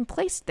taken off and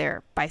placed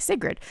there by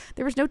Sigrid.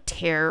 There was no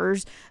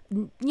tears,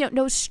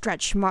 no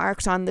stretch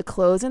marks on the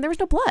clothes, and there was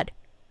no blood.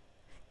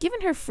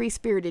 Given her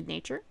free-spirited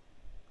nature,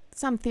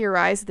 some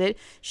theorize that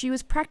she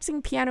was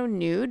practicing piano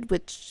nude,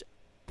 which,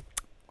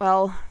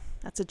 well,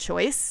 that's a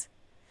choice.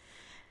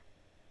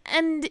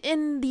 And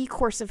in the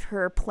course of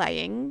her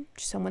playing,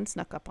 someone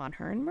snuck up on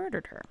her and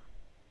murdered her.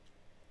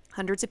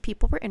 Hundreds of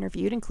people were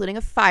interviewed, including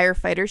a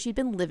firefighter she'd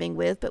been living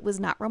with but was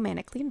not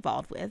romantically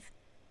involved with.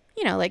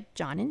 Like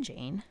John and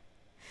Jane.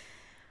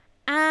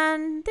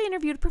 And they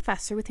interviewed a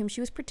professor with whom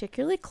she was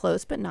particularly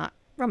close but not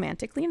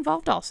romantically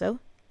involved also.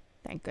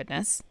 Thank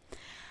goodness.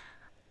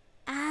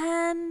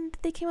 And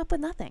they came up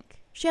with nothing.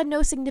 She had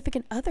no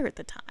significant other at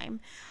the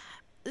time.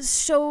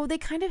 So they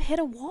kind of hit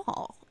a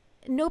wall.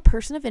 No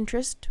person of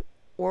interest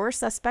or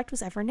suspect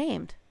was ever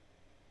named,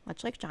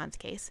 much like John's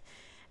case,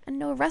 and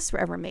no arrests were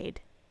ever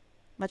made.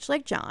 Much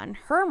like John,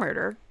 her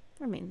murder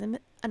remained an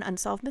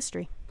unsolved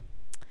mystery.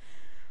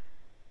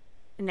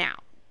 Now,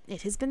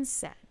 it has been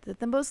said that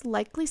the most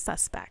likely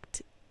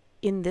suspect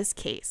in this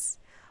case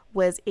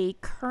was a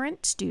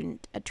current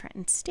student at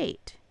Trenton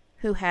State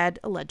who had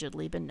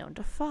allegedly been known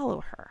to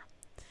follow her.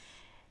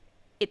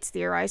 It's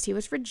theorized he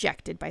was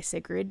rejected by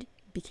Sigrid,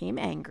 became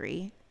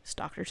angry,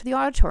 stalked her to the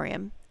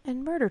auditorium,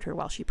 and murdered her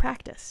while she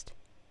practiced.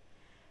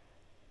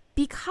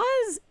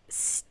 Because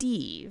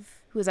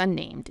Steve, who is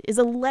unnamed, is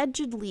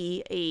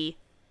allegedly a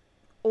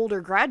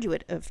older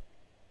graduate of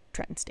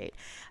Trenton State,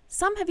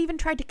 some have even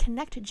tried to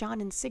connect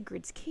John and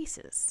Sigrid's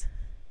cases.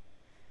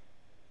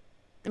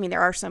 I mean,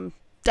 there are some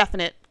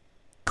definite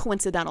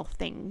coincidental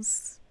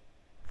things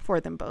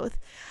for them both,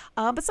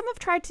 but some have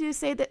tried to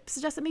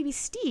suggest that maybe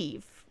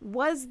Steve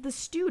was the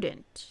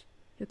student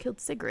who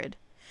killed Sigrid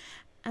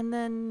and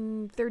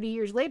then 30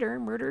 years later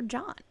murdered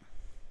John.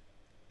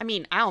 I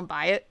mean, I don't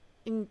buy it.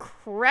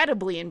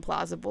 Incredibly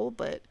implausible,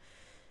 but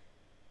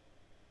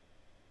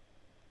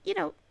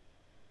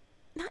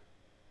not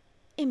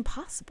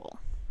impossible,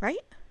 right?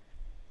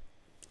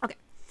 Okay.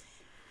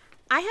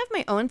 I have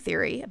my own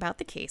theory about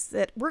the case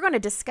that we're going to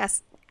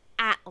discuss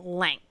at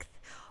length.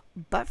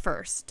 But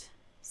first,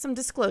 some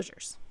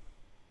disclosures.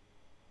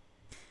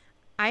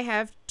 I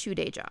have 2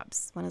 day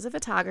jobs. One as a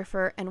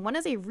photographer and one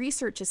as a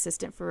research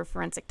assistant for a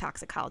forensic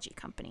toxicology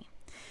company.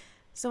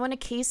 So when a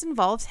case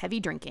involves heavy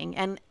drinking,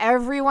 and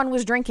everyone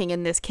was drinking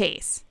in this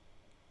case,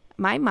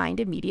 my mind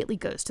immediately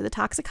goes to the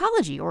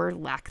toxicology, or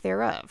lack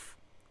thereof.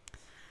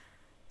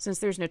 Since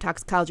there's no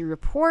toxicology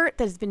report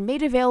that has been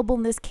made available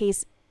in this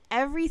case,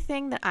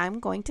 everything that I'm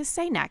going to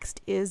say next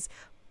is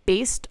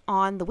based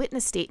on the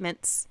witness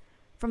statements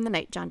from the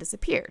night John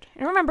disappeared.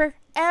 And remember,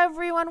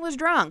 everyone was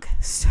drunk,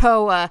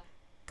 so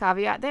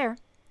caveat there.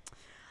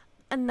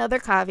 Another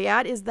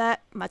caveat is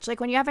that, much like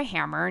when you have a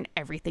hammer and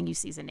everything you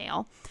see is a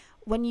nail,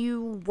 when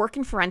you work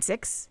in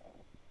forensics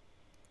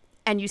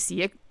and you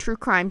see a true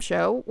crime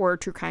show or a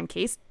true crime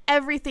case,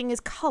 everything is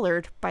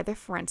colored by the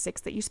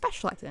forensics that you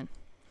specialize in.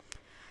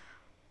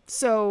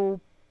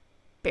 So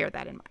bear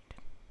that in mind.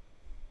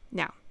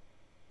 Now,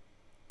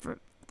 for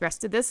the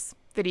rest of this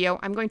video,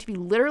 I'm going to be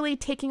literally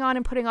taking on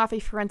and putting off a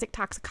forensic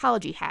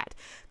toxicology hat,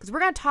 because we're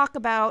going to talk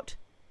about,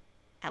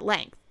 at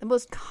length, the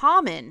most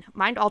common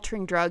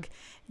mind-altering drug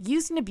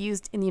used and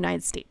abused in the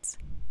United States: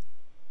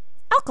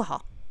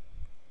 alcohol.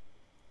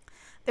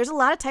 There's a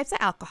lot of types of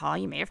alcohol.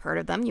 You may have heard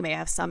of them. You may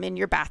have some in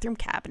your bathroom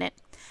cabinet.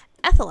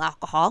 Ethyl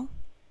alcohol,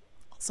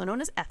 also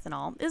known as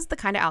ethanol, is the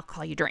kind of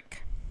alcohol you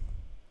drink.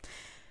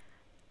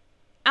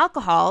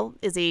 Alcohol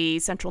is a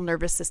central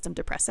nervous system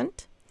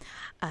depressant.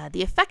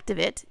 The effect of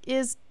it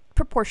is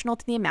proportional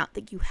to the amount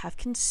that you have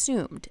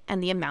consumed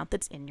and the amount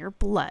that's in your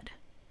blood.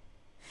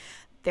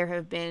 There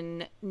have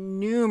been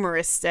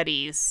numerous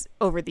studies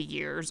over the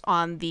years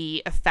on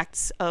the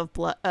effects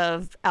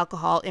of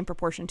alcohol in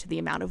proportion to the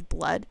amount of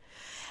blood.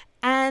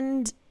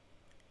 And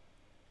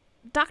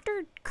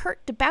Dr.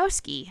 Kurt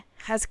Dabowski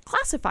has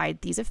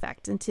classified these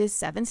effects into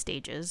 7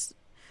 stages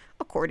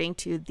according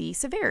to the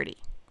severity.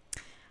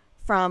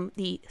 From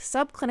the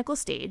subclinical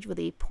stage with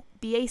a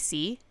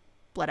BAC,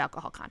 blood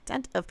alcohol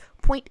content, of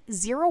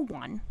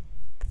 0.01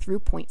 through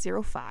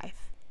 0.05,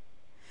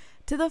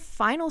 to the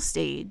final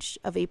stage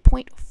of a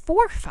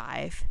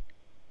 0.45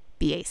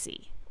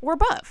 BAC, or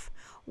above,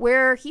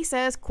 where he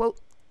says, quote,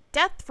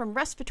 death from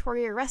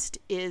respiratory arrest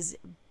is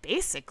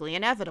basically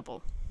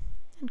inevitable,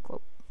 end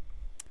quote.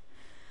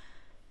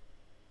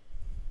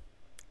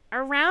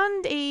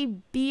 Around a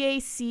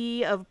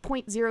BAC of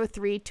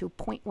 0.03 to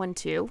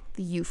 0.12,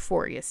 the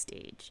euphoria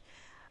stage,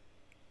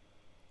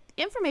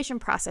 information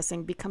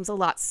processing becomes a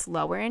lot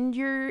slower and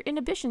your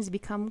inhibitions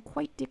become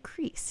quite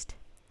decreased.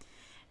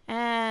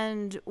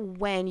 And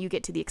when you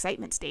get to the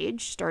excitement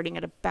stage, starting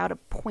at about a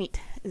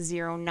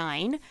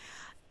 0.09,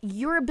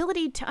 your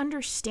ability to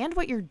understand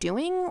what you're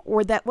doing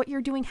or that what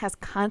you're doing has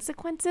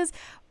consequences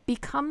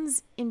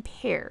becomes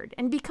impaired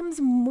and becomes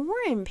more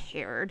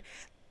impaired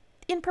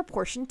in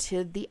proportion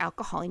to the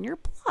alcohol in your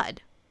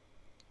blood.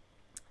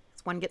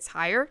 As one gets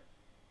higher,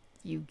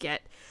 you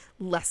get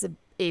less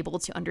able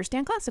to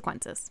understand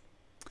consequences.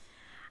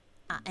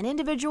 An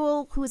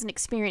individual who is an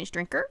experienced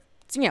drinker,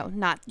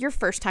 not your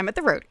first time at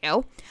the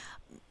rodeo,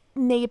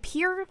 may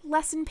appear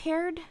less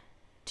impaired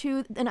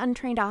to an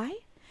untrained eye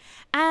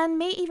and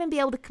may even be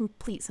able to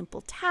complete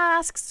simple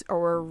tasks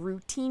or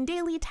routine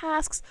daily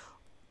tasks,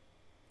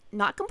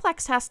 not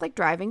complex tasks like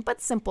driving, but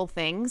simple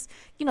things,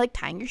 like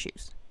tying your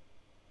shoes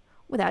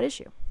without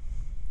issue.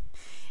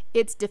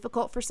 It's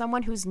difficult for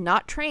someone who's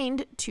not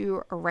trained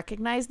to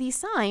recognize these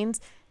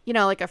signs,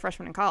 like a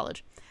freshman in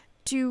college,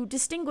 to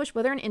distinguish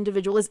whether an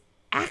individual is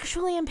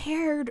actually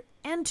impaired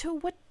and to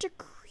what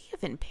degree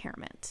of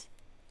impairment.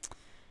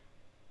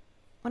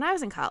 When I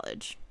was in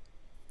college,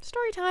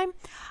 story time,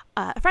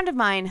 a friend of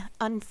mine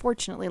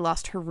unfortunately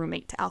lost her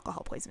roommate to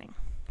alcohol poisoning.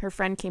 Her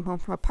friend came home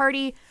from a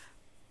party,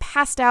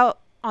 passed out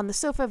on the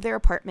sofa of their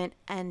apartment,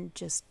 and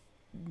just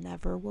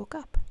never woke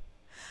up.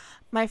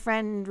 My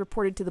friend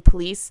reported to the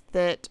police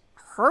that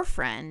her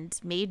friend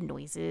made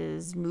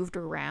noises, moved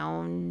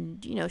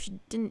around, she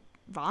didn't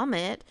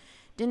vomit,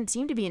 didn't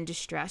seem to be in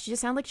distress. She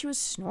just sounded like she was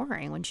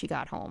snoring when she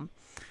got home.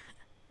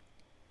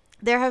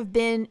 There have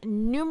been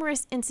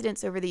numerous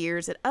incidents over the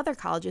years at other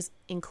colleges,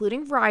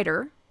 including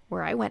Ryder,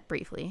 where I went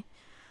briefly,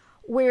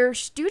 where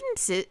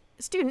students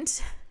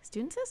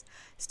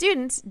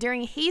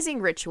during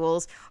hazing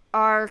rituals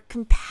are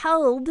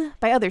compelled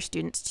by other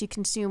students to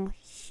consume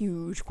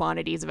huge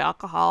quantities of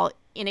alcohol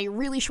in a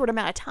really short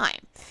amount of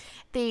time.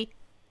 They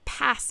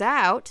pass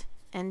out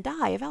and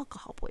die of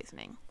alcohol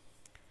poisoning.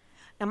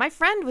 Now, my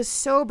friend was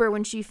sober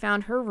when she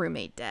found her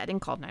roommate dead and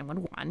called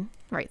 911,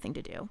 right thing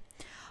to do.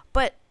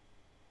 But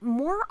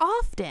more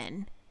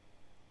often,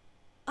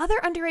 other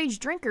underage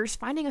drinkers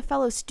finding a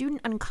fellow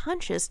student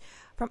unconscious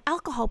from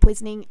alcohol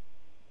poisoning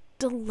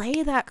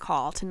delay that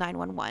call to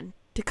 911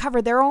 to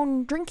cover their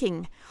own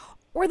drinking,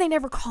 or they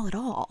never call at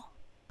all.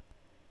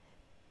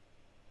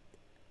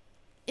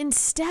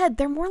 Instead,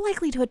 they're more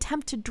likely to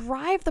attempt to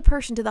drive the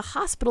person to the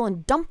hospital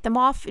and dump them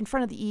off in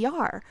front of the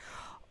ER,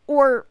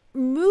 or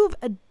move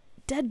a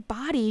dead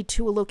body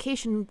to a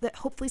location that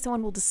hopefully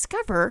someone will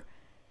discover,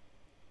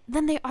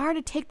 than they are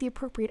to take the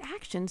appropriate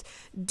actions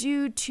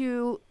due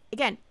to,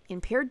 again,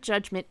 impaired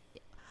judgment,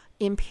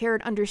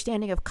 impaired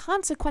understanding of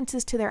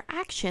consequences to their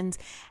actions,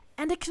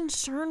 and a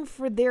concern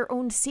for their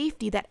own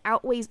safety that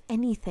outweighs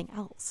anything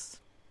else.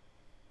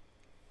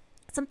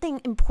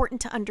 Something important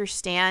to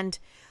understand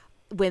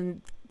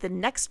when the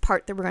next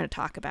part that we're going to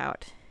talk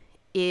about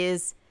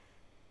is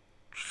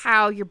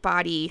how your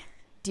body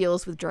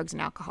deals with drugs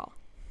and alcohol.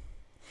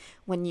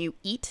 When you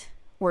eat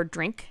or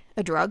drink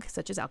a drug,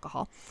 such as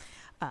alcohol,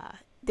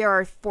 there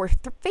are four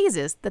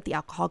phases that the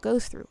alcohol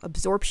goes through: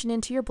 absorption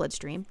into your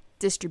bloodstream,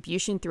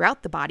 distribution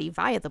throughout the body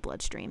via the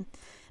bloodstream,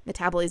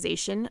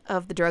 metabolization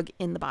of the drug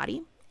in the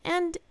body,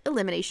 and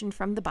elimination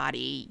from the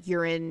body,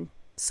 urine,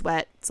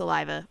 sweat,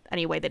 saliva,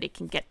 any way that it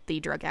can get the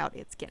drug out,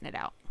 it's getting it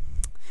out.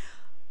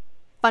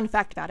 Fun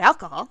fact about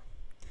alcohol: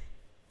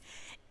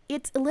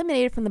 it's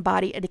eliminated from the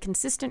body at a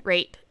consistent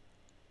rate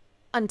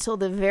until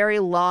the very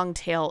long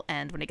tail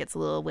end when it gets a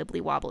little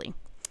wibbly wobbly.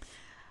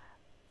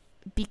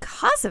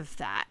 Because of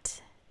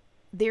that,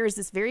 there's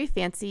this very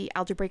fancy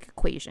algebraic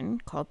equation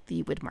called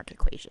the Widmark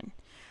equation,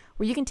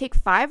 where you can take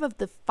 5 of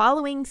the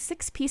following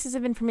 6 pieces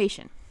of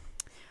information: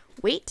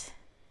 weight,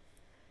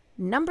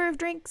 number of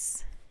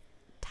drinks,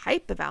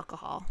 type of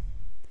alcohol,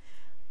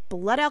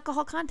 blood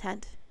alcohol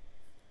content,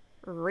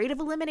 rate of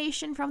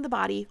elimination from the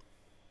body,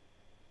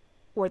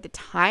 or the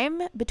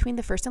time between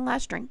the first and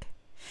last drink,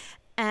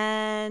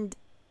 and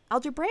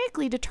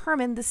algebraically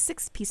determine the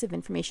 6th piece of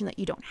information that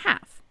you don't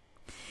have.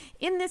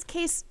 In this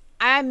case,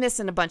 I'm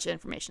missing a bunch of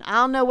information. I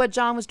don't know what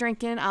John was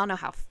drinking. I don't know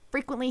how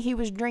frequently he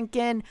was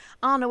drinking.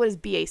 I don't know what his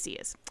BAC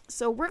is.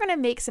 So we're going to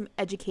make some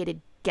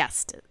educated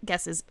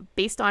guesses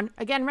based on,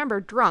 again, remember,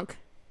 drunk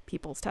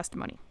people's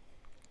testimony.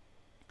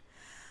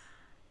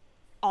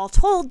 All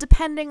told,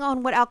 depending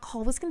on what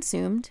alcohol was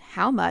consumed,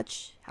 how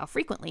much, how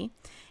frequently,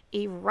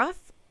 a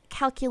rough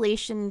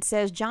calculation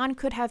says John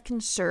could have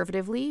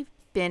conservatively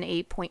been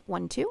a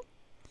 0.12,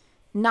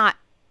 not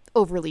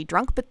overly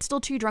drunk, but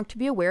still too drunk to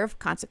be aware of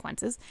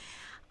consequences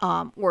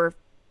or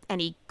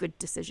any good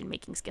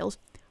decision-making skills,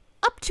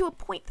 up to a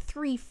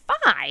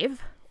 0.35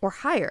 or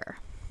higher.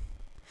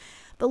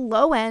 The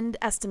low-end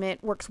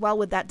estimate works well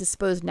with that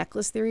disposed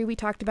necklace theory we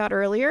talked about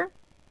earlier.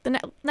 The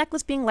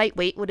necklace, being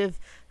lightweight, would have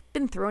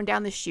been thrown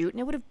down the chute and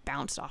it would have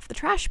bounced off the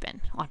trash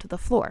bin onto the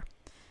floor.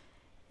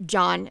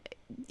 John,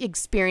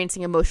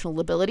 experiencing emotional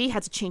lability,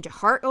 has a change of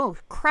heart. Oh,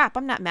 crap,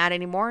 I'm not mad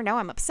anymore. Now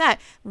I'm upset.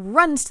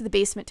 Runs to the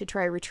basement to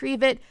try to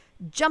retrieve it,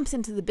 jumps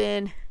into the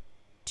bin,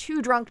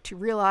 too drunk to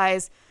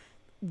realize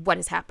what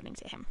is happening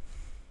to him.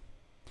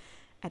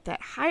 At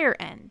that higher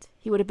end,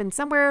 he would have been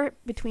somewhere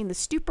between the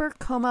stupor,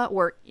 coma,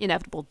 or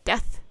inevitable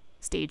death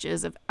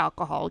stages of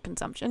alcohol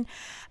consumption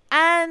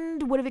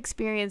and would have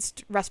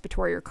experienced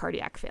respiratory or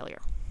cardiac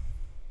failure.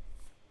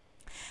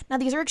 Now,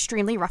 these are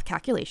extremely rough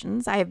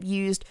calculations. I have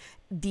used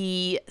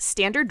the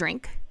standard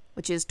drink,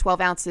 which is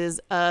 12 ounces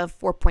of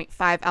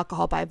 4.5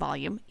 alcohol by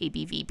volume,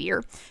 ABV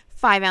beer,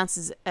 5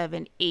 ounces of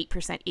an 8%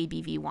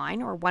 ABV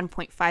wine, or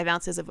 1.5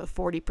 ounces of a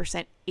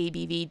 40%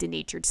 ABV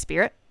denatured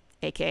spirit,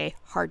 aka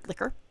hard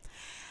liquor,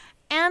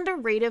 and a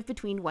rate of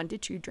between 1 to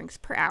 2 drinks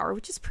per hour,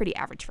 which is pretty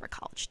average for a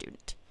college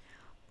student.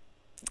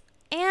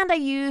 And I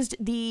used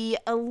the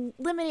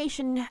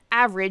elimination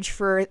average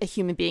for a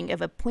human being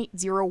of a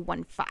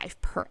 0.015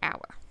 per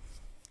hour.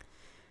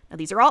 Now,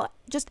 these are all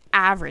just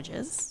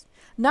averages.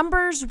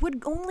 Numbers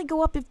would only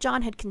go up if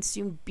John had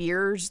consumed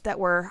beers that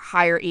were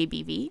higher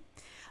ABV,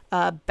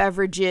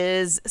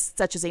 beverages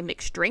such as a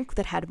mixed drink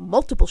that had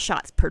multiple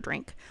shots per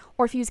drink,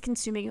 or if he was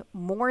consuming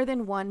more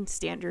than one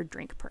standard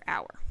drink per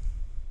hour.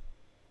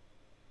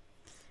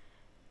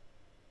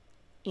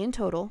 In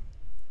total,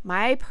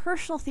 my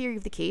personal theory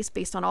of the case,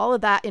 based on all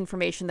of that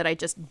information that I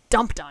just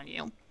dumped on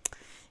you,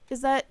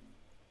 is that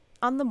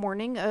on the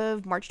morning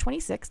of March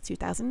 26,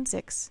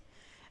 2006,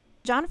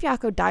 John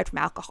Fiacco died from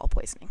alcohol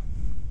poisoning.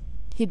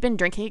 He'd been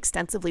drinking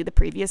extensively the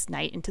previous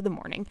night into the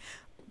morning,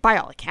 by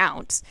all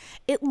accounts,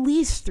 at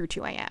least through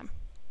 2 a.m.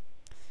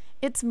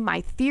 It's my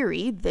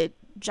theory that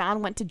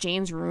John went to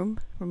Jane's room,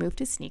 removed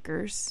his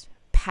sneakers,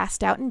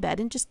 passed out in bed,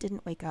 and just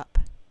didn't wake up.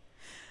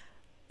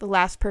 The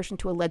last person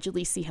to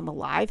allegedly see him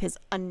alive, his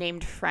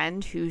unnamed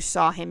friend who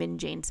saw him in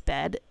Jane's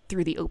bed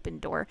through the open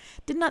door,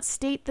 did not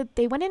state that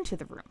they went into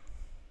the room.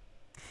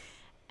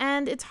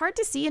 And it's hard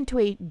to see into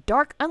a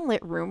dark,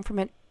 unlit room from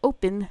an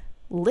open,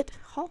 lit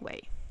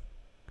hallway.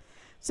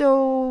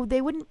 So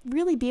they wouldn't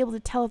really be able to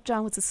tell if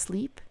John was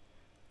asleep,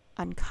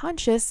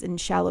 unconscious in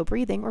shallow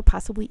breathing, or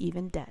possibly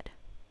even dead.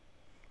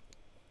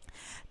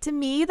 To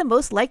me, the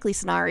most likely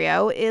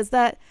scenario is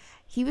that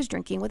he was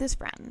drinking with his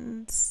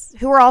friends,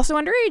 who are also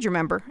underage,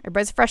 remember.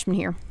 Everybody's a freshman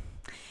here.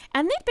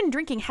 And they'd been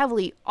drinking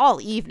heavily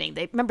all evening.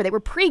 They were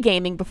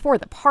pre-gaming before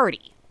the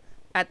party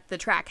at the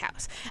track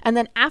house. And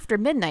then after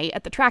midnight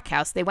at the track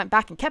house, they went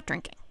back and kept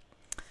drinking.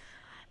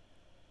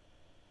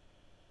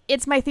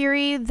 It's my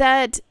theory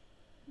that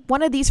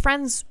one of these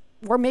friends,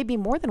 or maybe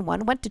more than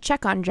one, went to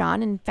check on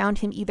John and found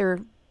him either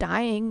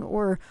dying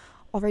or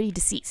already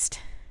deceased.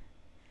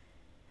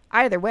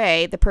 Either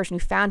way, the person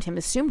who found him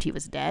assumed he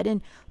was dead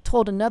and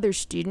told another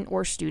student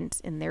or students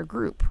in their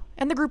group.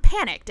 And the group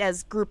panicked,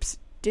 as groups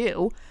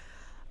do.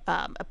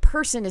 A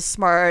person is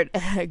smart,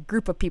 a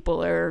group of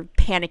people are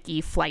panicky,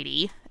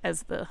 flighty,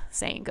 as the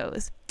saying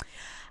goes.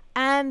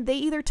 And they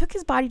either took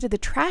his body to the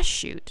trash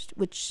chute,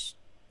 which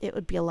it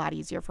would be a lot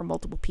easier for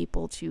multiple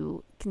people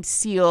to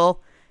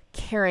conceal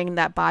carrying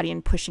that body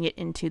and pushing it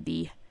into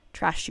the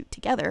trash chute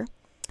together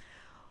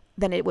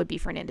than it would be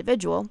for an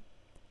individual.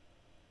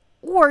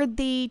 Or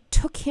they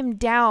took him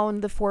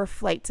down the 4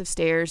 flights of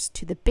stairs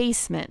to the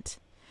basement.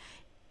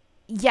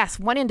 Yes,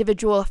 one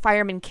individual, a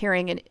fireman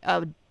carrying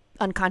an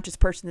unconscious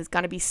person, is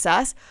going to be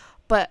sus,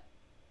 but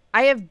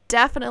I have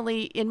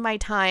definitely in my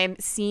time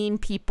seen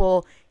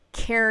people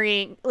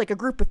carrying, like a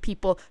group of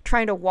people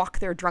trying to walk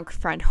their drunk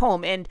friend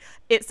home, and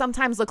it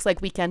sometimes looks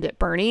like Weekend at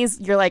Bernie's.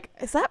 You're like,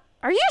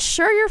 are you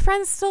sure your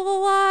friend's still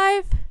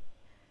alive?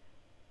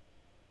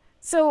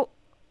 So,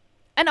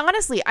 and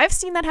honestly, I've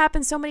seen that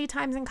happen so many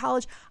times in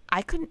college,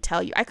 I couldn't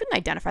tell you. I couldn't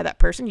identify that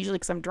person, usually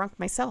because I'm drunk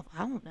myself. I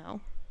don't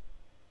know.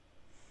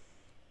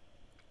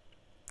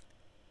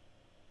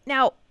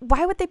 Now,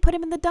 why would they put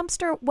him in the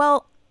dumpster?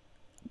 Well,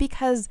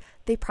 because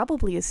they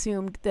probably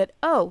assumed that,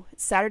 oh,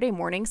 it's Saturday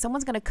morning,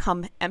 someone's going to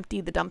come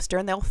empty the dumpster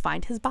and they'll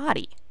find his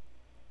body.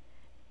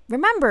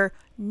 Remember,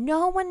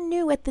 no one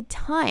knew at the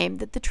time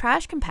that the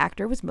trash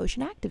compactor was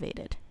motion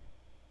activated.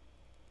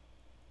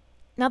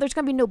 Now, there's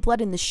going to be no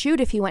blood in the chute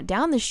if he went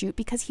down the chute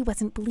because he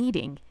wasn't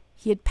bleeding.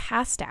 He had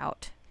passed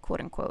out, quote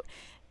unquote,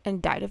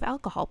 and died of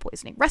alcohol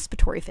poisoning,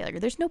 respiratory failure.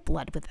 There's no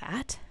blood with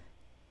that.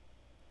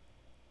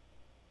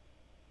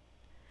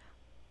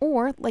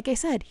 Or, like I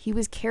said, he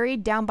was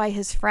carried down by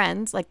his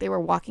friends like they were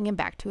walking him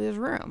back to his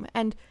room.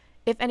 And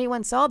if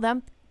anyone saw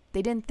them,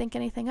 they didn't think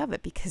anything of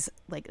it because,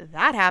 like,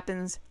 that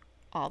happens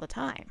all the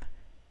time.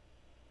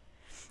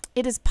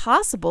 It is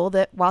possible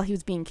that while he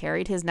was being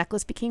carried, his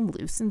necklace became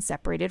loose and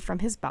separated from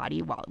his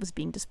body while it was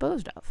being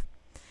disposed of.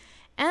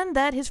 And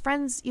that his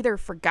friends either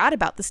forgot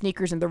about the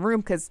sneakers in the room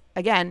because,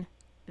 again,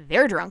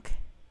 they're drunk,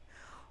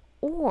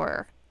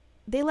 or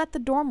they let the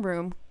dorm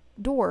room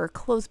door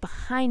close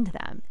behind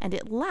them and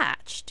it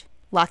latched,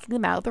 locking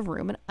them out of the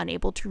room and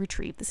unable to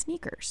retrieve the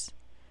sneakers.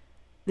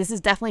 This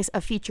is definitely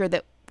a feature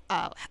that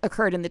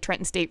occurred in the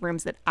Trenton state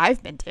rooms that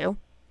I've been to.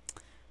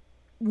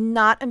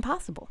 not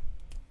impossible.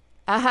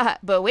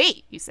 But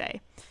wait, you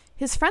say.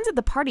 His friends at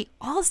the party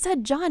all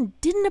said John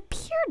didn't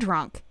appear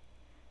drunk.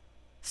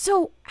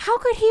 So how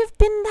could he have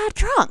been that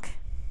drunk?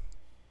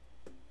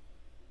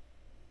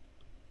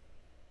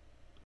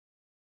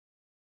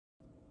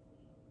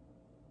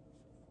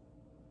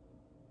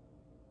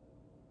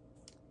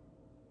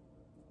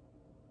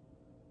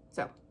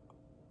 So,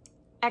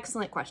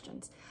 excellent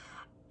questions.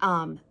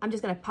 I'm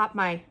just going to pop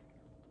my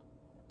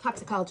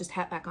toxicologist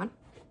hat back on.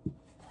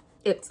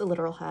 It's a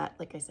literal hat,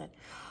 like I said.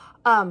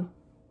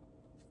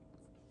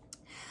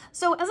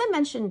 So as I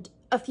mentioned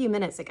a few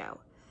minutes ago,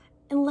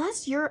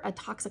 unless you're a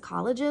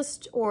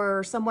toxicologist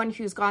or someone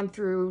who's gone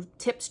through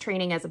TIPS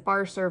training as a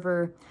bar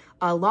server,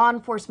 a law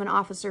enforcement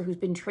officer who's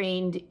been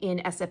trained in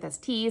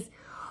SFSTs,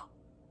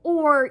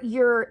 or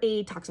you're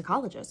a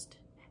toxicologist,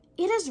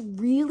 it is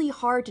really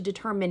hard to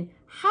determine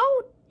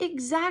how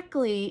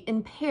exactly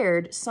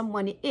impaired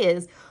someone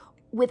is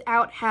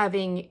without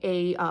having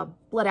a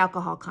blood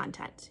alcohol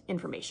content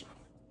information.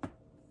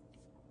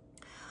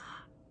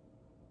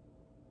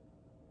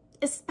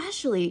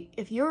 Especially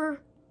if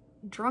you're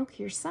drunk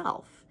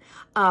yourself.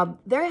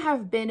 There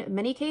have been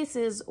many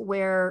cases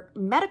where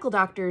medical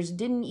doctors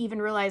didn't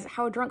even realize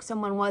how drunk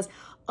someone was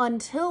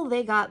until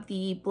they got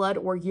the blood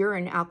or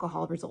urine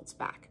alcohol results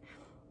back.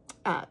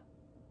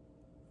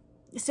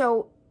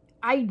 So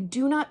I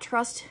do not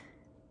trust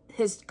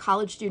his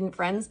college student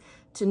friends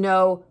to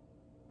know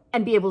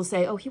and be able to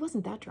say, oh, he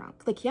wasn't that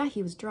drunk. Like, yeah,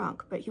 he was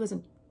drunk, but he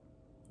wasn't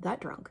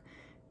that drunk.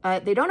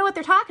 They don't know what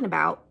they're talking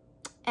about.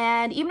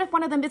 And even if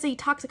one of them is a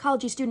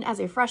toxicology student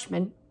as a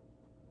freshman,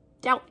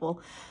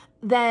 doubtful,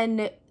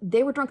 then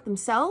they were drunk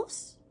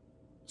themselves.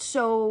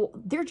 So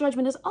their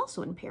judgment is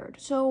also impaired.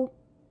 So,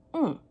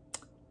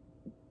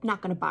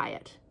 not going to buy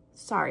it.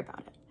 Sorry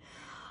about it.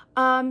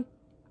 And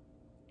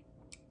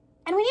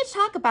we need to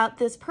talk about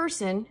this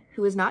person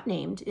who is not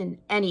named in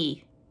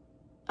any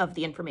of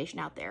the information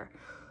out there,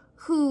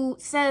 who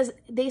says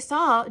they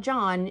saw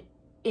John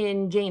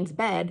in Jane's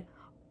bed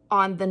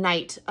on the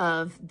night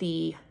of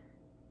the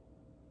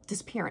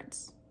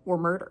disappearance or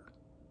murder,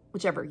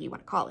 whichever you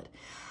want to call it.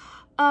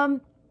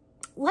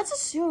 Let's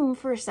assume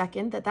for a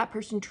second that that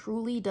person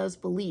truly does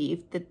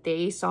believe that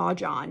they saw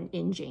John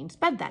in Jane's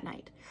bed that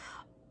night.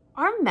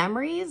 Our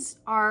memories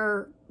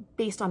are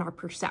based on our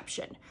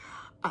perception.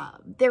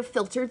 They're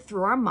filtered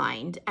through our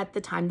mind at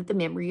the time that the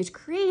memory is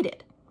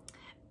created.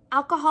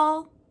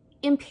 Alcohol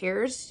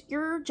impairs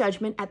your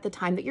judgment at the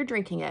time that you're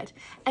drinking it,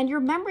 and your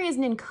memory is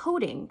an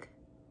encoding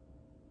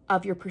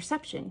of your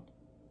perception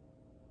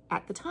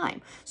at the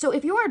time. So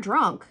if you are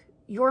drunk,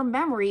 your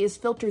memory is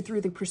filtered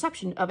through the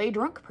perception of a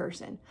drunk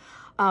person.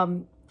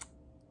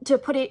 To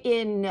put it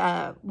in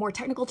more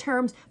technical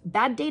terms,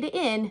 bad data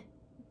in,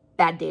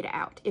 bad data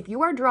out. If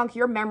you are drunk,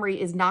 your memory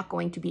is not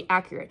going to be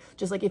accurate.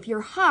 Just like if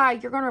you're high,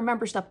 you're going to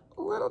remember stuff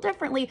a little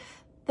differently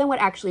than what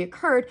actually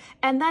occurred.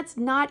 And that's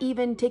not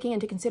even taking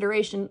into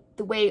consideration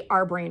the way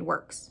our brain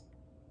works.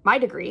 My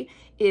degree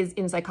is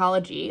in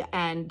psychology,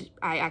 and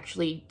I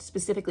actually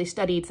specifically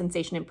studied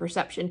sensation and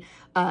perception,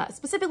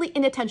 specifically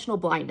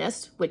inattentional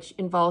blindness, which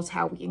involves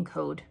how we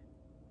encode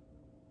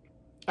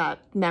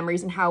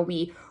memories and how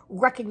we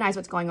recognize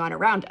what's going on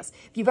around us.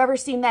 If you've ever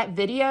seen that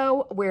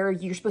video where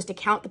you're supposed to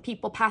count the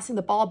people passing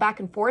the ball back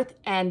and forth,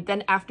 and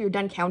then after you're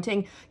done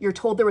counting, you're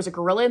told there was a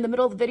gorilla in the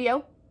middle of the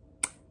video,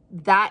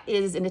 that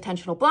is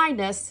inattentional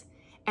blindness,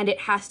 and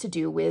it has to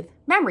do with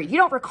memory. You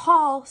don't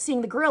recall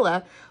seeing the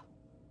gorilla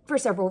for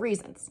several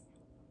reasons.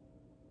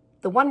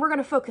 The one we're going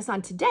to focus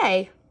on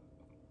today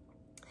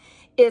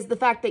is the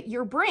fact that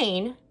your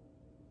brain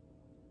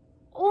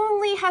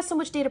only has so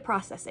much data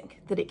processing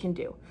that it can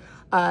do.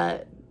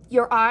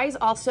 Your eyes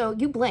also,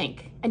 you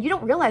blink, and you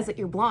don't realize that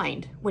you're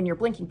blind when you're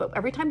blinking, but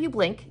every time you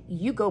blink,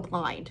 you go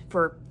blind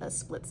for a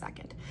split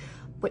second.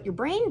 What your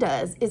brain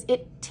does is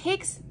it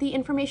takes the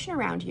information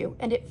around you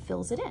and it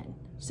fills it in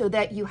so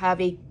that you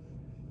have a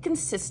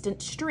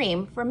consistent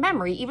stream from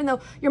memory, even though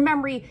your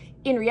memory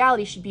in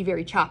reality should be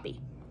very choppy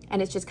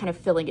and it's just kind of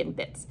filling in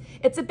bits.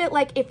 It's a bit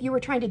like if you were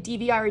trying to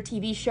DVR a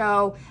TV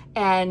show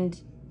and,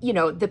 you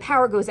know, the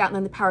power goes out and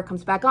then the power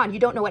comes back on. You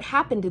don't know what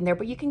happened in there,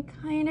 but you can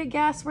kind of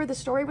guess where the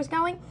story was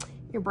going.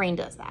 Your brain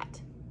does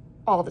that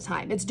all the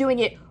time. It's doing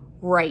it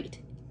right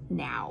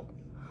now.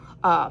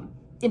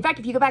 In fact,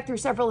 if you go back through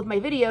several of my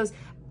videos,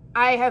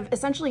 I have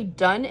essentially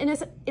done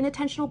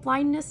inattentional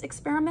blindness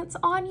experiments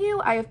on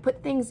you. I have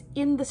put things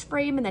in this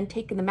frame and then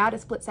taken them out a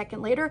split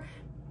second later.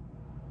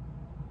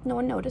 No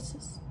one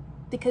notices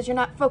because you're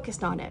not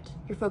focused on it.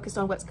 You're focused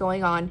on what's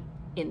going on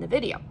in the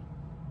video.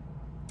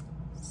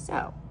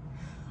 So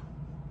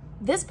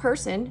this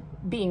person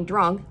being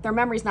drunk, their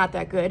memory's not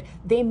that good.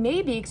 They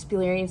may be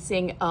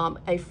experiencing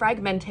a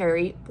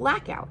fragmentary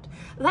blackout.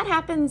 That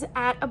happens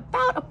at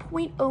about a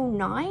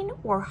 0.09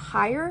 or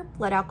higher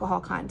blood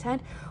alcohol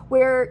content,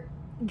 where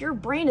your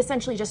brain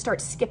essentially just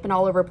starts skipping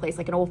all over the place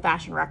like an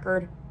old-fashioned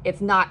record.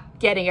 It's not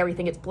getting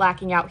everything, it's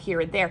blacking out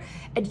here and there.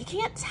 And you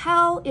can't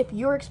tell if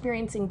you're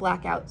experiencing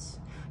blackouts.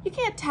 You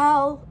can't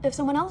tell if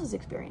someone else is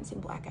experiencing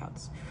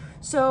blackouts.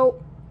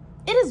 So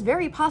it is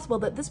very possible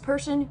that this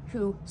person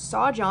who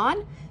saw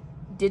John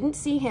didn't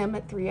see him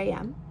at 3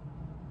 a.m.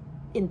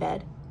 in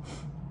bed,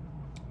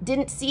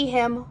 didn't see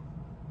him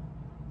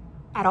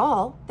at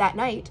all that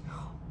night,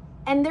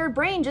 and their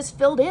brain just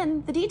filled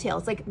in the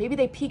details. Like maybe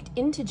they peeked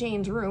into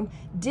Jane's room,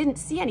 didn't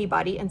see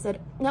anybody, and said,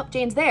 nope,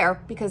 Jane's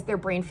there, because their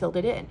brain filled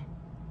it in.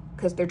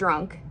 Because they're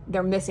drunk,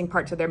 they're missing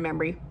parts of their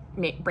memory,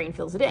 brain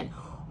fills it in.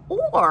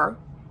 Or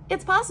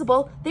it's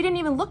possible they didn't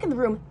even look in the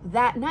room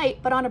that night,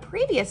 but on a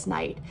previous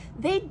night,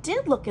 they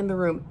did look in the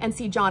room and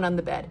see John on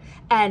the bed.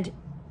 And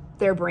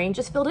their brain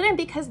just filled it in,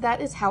 because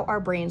that is how our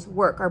brains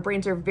work. Our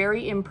brains are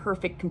very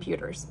imperfect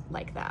computers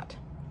like that.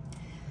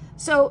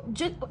 So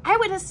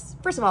eyewitness,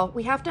 first of all,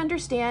 we have to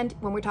understand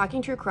when we're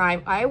talking true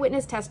crime,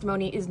 eyewitness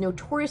testimony is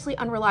notoriously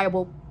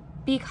unreliable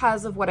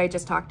because of what I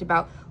just talked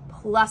about,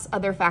 plus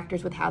other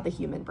factors with how the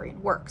human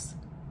brain works.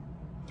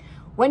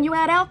 When you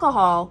add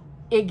alcohol,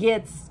 it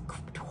gets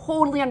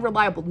totally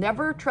unreliable.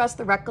 Never trust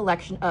the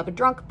recollection of a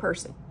drunk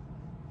person.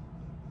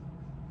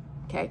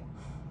 Okay?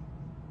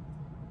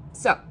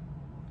 So,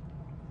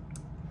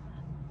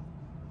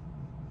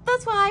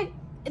 that's why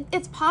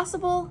it's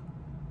possible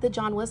that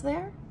John was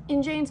there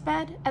in Jane's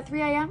bed at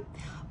 3 a.m.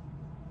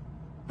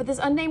 But this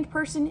unnamed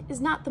person is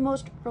not the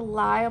most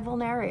reliable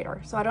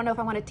narrator. So I don't know if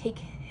I want to take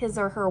his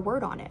or her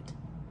word on it,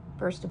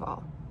 first of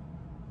all.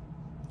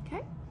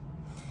 Okay?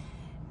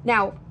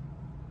 Now,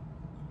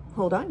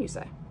 hold on, you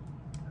say.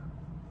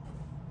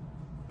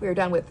 We're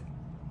done with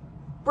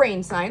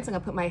brain science. I'm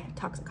going to put my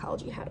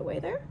toxicology hat away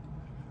there.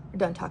 We're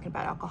done talking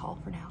about alcohol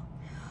for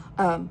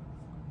now.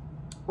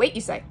 Wait,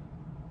 you say.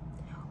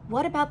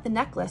 What about the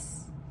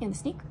necklace and the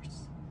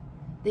sneakers?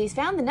 They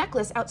found the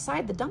necklace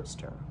outside the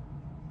dumpster,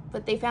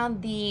 but they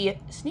found the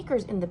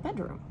sneakers in the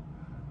bedroom.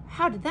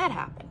 How did that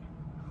happen?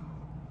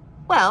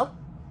 Well,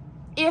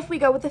 if we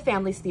go with the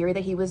family's theory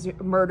that he was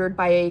murdered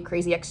by a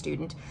crazy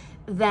ex-student,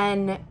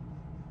 then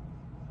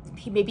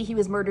maybe he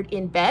was murdered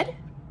in bed.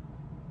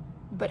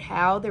 But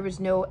how? There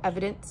was no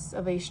evidence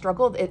of a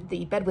struggle.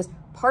 The bed was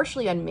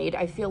partially unmade.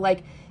 I feel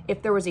like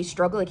if there was a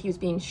struggle, like he was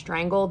being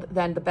strangled,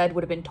 then the bed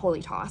would have been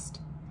totally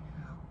tossed.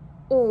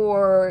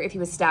 Or if he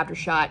was stabbed or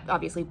shot,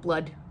 obviously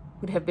blood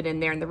would have been in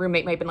there, and the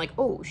roommate might have been like,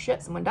 oh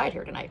shit, someone died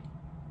here tonight.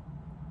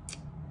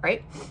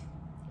 Right?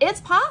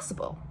 It's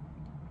possible,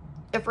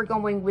 if we're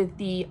going with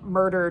the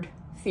murdered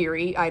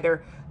theory,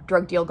 either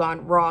drug deal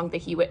gone wrong that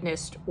he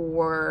witnessed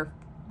or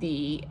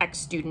the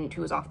ex-student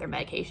who was off their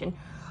medication,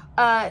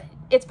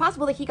 it's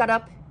possible that he got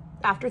up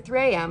after 3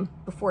 a.m.,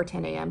 before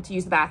 10 a.m. to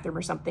use the bathroom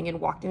or something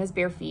and walked in his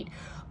bare feet.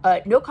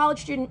 No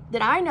college student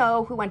that I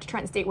know who went to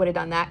Trenton State would have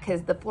done that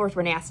because the floors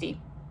were nasty.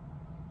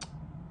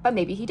 But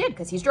maybe he did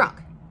because he's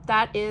drunk.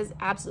 That is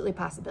absolutely a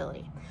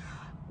possibility.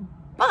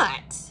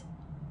 But,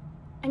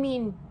 I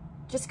mean,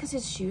 just because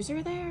his shoes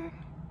are there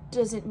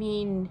doesn't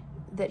mean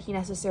that he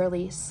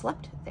necessarily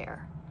slept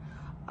there.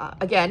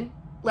 Again,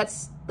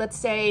 let's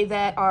say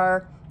that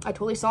I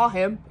totally saw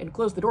him and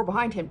closed the door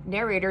behind him.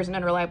 Narrator is an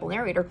unreliable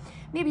narrator.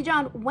 Maybe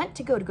John went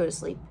to go to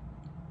sleep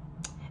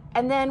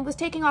and then was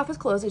taking off his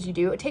clothes, as you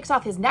do. It takes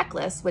off his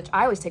necklace, which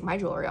I always take my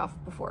jewelry off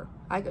before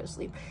I go to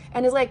sleep,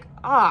 and is like,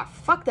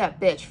 fuck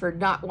that bitch for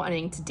not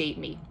wanting to date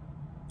me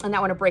and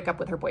not want to break up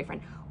with her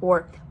boyfriend.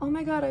 Or, oh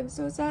my God, I'm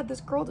so sad,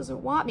 this girl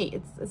doesn't want me.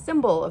 It's a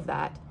symbol of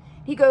that.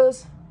 He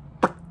goes,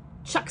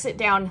 chucks it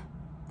down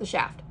the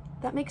shaft.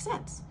 That makes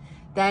sense.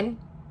 Then,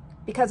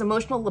 because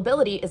emotional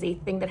lability is a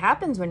thing that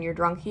happens when you're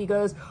drunk, he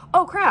goes,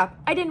 oh crap,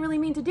 I didn't really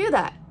mean to do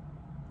that.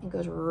 And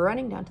goes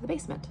running down to the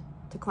basement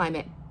to climb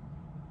in.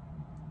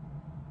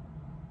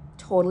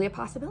 Totally a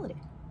possibility.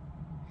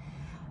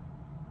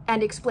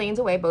 And explains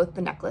away both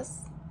the necklace,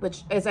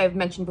 which, as I've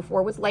mentioned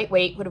before, was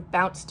lightweight, would have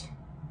bounced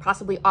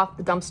possibly off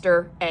the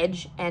dumpster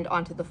edge and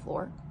onto the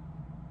floor.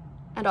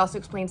 And also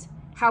explains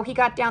how he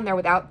got down there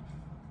without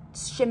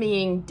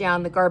shimmying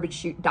down the garbage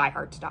chute Die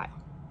Hard style.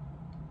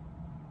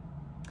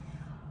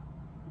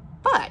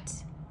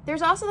 But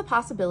there's also the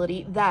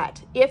possibility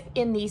that if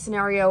in the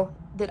scenario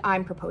that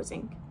I'm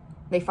proposing,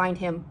 they find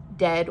him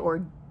dead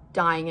or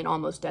dying and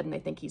almost dead, and they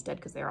think he's dead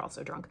because they're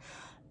also drunk,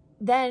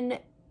 then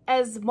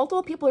as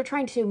multiple people are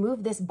trying to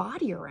move this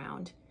body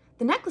around,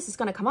 the necklace is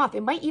going to come off.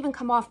 It might even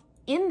come off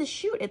in the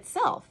chute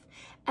itself.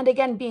 And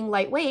again, being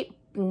lightweight,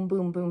 boom,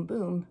 boom, boom,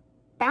 boom,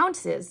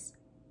 bounces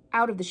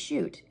out of the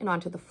chute and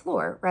onto the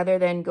floor rather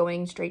than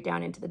going straight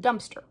down into the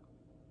dumpster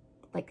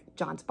like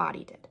John's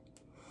body did.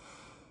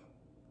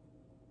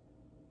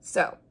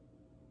 So,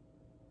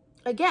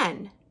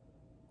 again,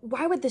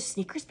 why would the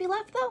sneakers be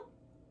left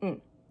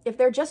though? If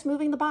they're just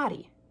moving the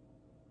body,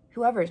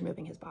 whoever is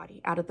moving his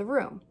body out of the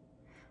room,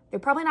 they're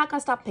probably not going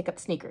to stop and pick up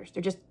sneakers.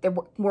 They're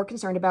more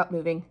concerned about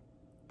moving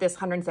this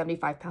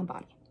 175-pound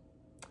body.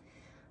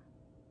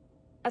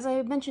 As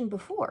I mentioned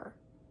before,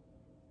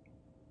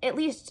 at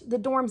least the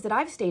dorms that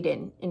I've stayed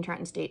in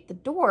Trenton State, the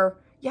door,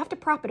 you have to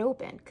prop it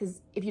open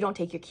because if you don't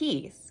take your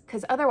keys,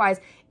 because otherwise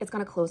it's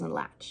going to close and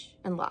latch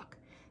and lock.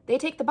 They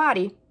take the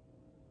body,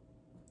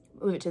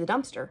 move it to the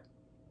dumpster,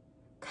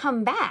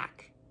 come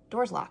back,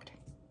 door's locked,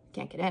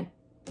 can't get in.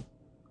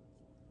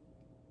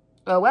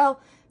 Oh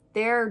well,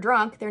 They're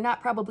drunk. They're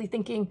not probably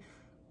too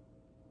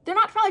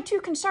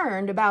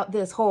concerned about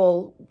this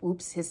whole,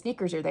 oops, his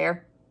sneakers are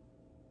there.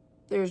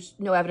 There's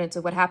no evidence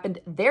of what happened.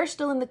 They're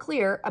still in the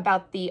clear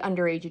about the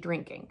underage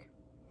drinking.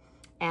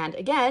 And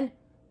again,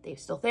 they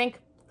still think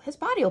his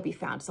body will be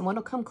found. Someone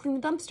will come clean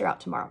the dumpster out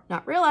tomorrow.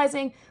 Not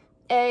realizing,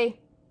 A,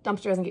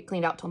 dumpster doesn't get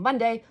cleaned out till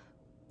Monday.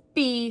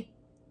 B,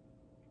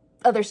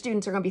 other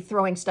students are going to be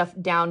throwing stuff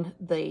down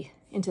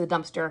into the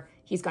dumpster.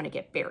 He's going to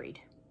get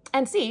buried.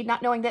 And C,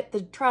 not knowing that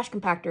the trash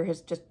compactor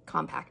has just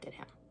compacted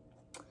him.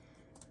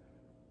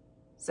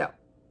 So,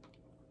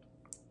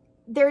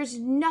 there's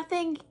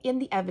nothing in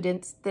the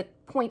evidence that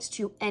points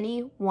to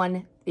any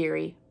one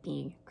theory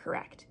being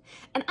correct.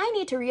 And I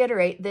need to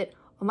reiterate that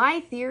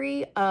my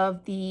theory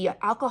of the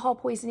alcohol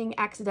poisoning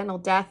accidental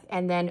death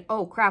and then,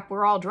 oh crap,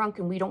 we're all drunk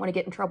and we don't want to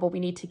get in trouble,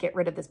 we need to get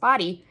rid of this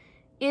body,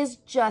 is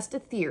just a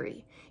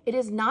theory. It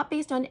is not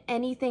based on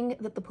anything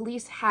that the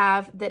police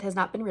have that has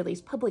not been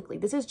released publicly.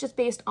 This is just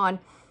based on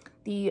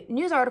the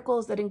news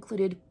articles that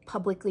included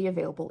publicly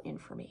available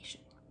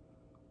information.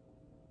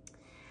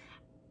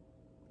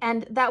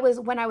 And that was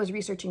when I was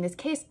researching this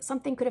case.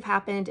 Something could have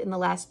happened in the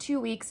last 2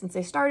 weeks since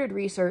I started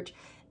research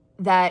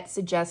that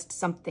suggests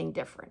something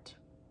different.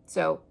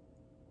 So,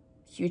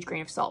 huge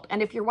grain of salt.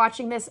 And if you're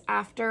watching this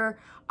after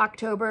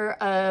October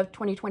of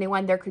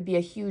 2021, there could be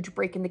a huge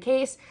break in the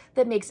case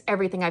that makes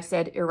everything I've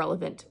said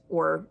irrelevant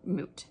or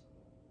moot.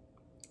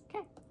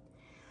 Okay.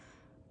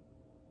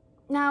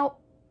 Now,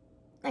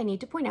 I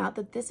need to point out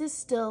that this is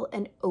still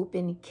an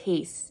open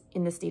case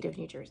in the state of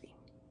New Jersey.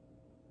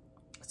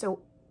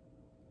 So,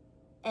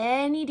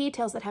 any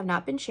details that have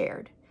not been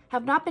shared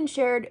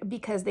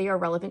because they are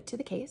relevant to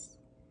the case.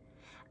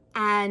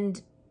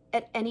 And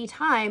at any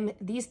time,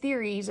 these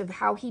theories of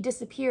how he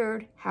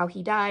disappeared, how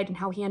he died, and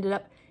how he ended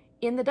up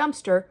in the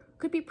dumpster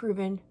could be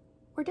proven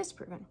or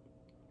disproven.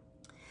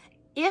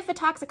 If a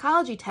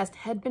toxicology test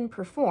had been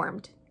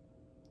performed,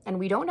 and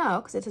we don't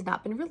know because it has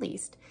not been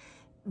released,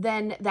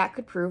 then that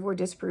could prove or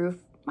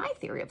disprove my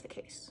theory of the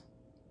case.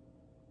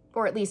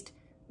 Or at least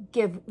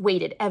give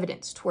weighted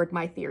evidence toward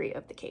my theory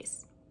of the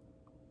case.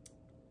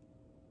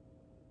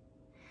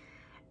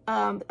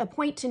 A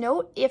point to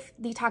note, if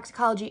the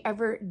toxicology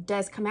ever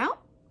does come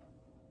out,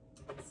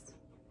 let's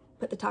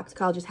put the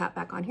toxicologist hat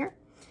back on here.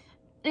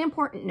 An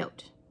important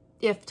note,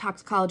 if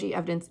toxicology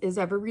evidence is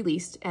ever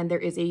released and there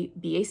is a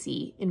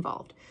BAC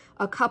involved,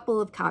 a couple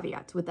of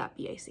caveats with that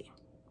BAC.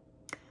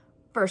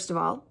 First of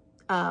all,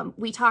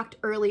 we talked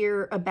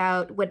earlier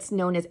about what's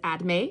known as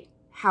ADME,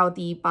 how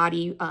the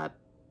body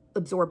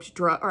absorbs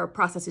or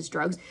processes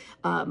drugs,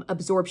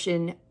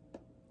 absorption,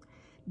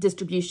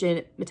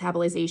 distribution,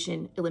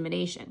 metabolization,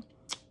 elimination.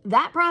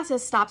 That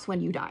process stops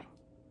when you die.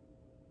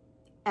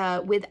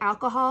 With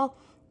alcohol,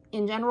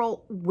 in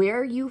general,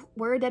 where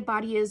a dead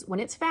body is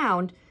when it's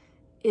found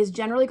is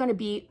generally going to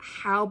be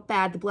how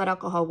bad the blood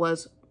alcohol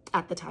was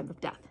at the time of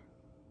death.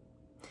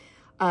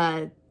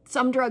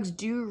 Some drugs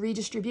do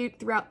redistribute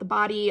throughout the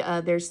body.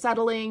 There's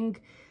settling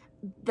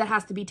that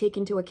has to be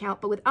taken into account.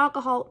 But with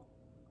alcohol,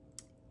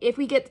 if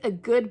we get a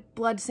good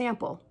blood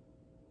sample,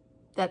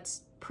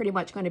 that's pretty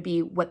much going to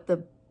be what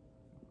the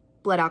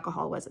blood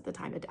alcohol was at the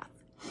time of death.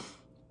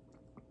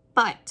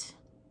 But,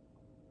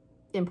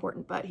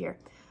 important but here,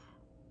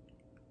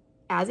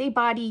 as a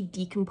body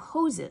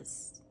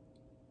decomposes,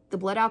 the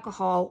blood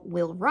alcohol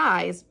will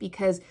rise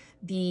because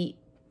the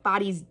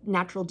body's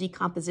natural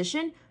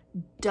decomposition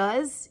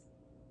does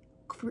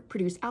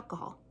produce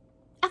alcohol,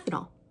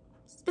 ethanol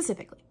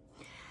specifically.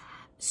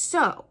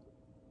 So,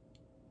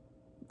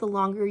 the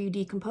longer you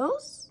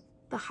decompose,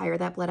 the higher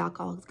that blood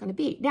alcohol is going to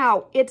be.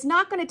 Now, it's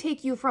not going to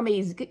take you from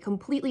a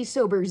completely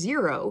sober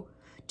 0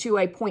 to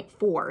a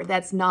 0.4.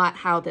 That's not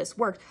how this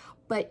works.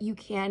 But you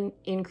can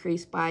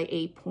increase by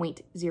a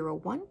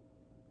 0.01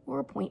 or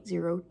a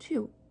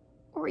 0.02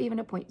 or even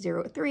a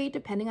 0.03,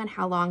 depending on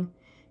how long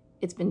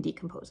it's been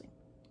decomposing.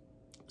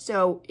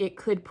 So it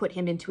could put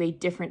him into a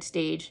different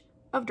stage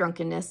of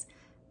drunkenness.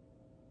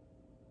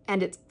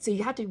 And so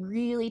you have to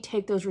really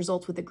take those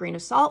results with a grain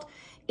of salt.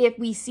 If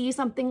we see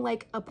something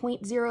like a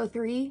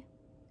 0.03,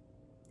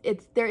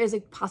 there is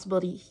a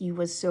possibility he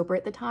was sober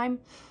at the time.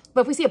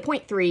 But if we see a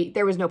 0.3,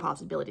 there was no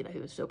possibility that he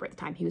was sober at the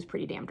time. He was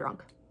pretty damn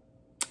drunk.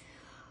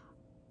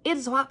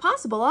 It's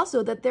possible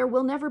also that there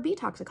will never be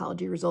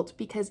toxicology results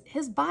because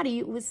his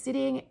body was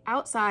sitting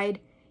outside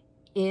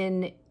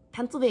in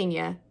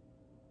Pennsylvania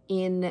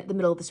in the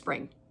middle of the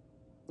spring.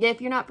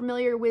 If you're not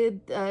familiar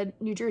with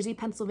New Jersey,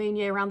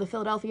 Pennsylvania, around the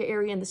Philadelphia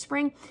area in the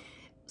spring,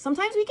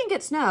 sometimes we can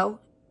get snow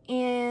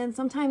and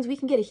sometimes we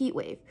can get a heat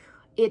wave.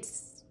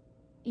 It's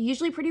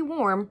usually pretty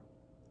warm.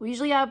 We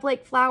usually have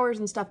like flowers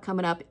and stuff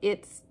coming up.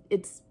 It's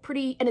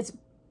pretty, and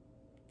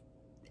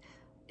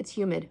it's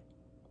humid.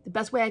 The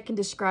best way I can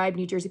describe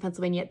New Jersey,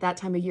 Pennsylvania at that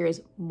time of year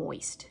is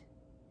moist.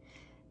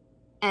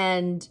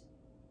 And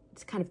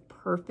it's kind of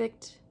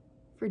perfect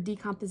for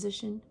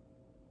decomposition.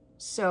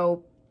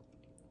 So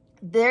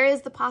there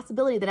is the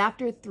possibility that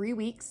after 3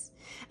 weeks,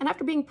 and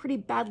after being pretty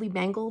badly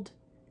mangled,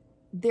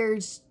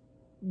 there's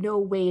no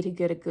way to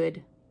get a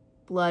good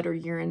blood or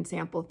urine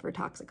sample for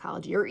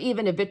toxicology, or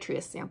even a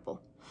vitreous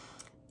sample.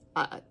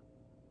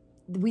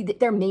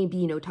 There may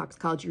be no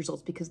toxicology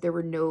results because there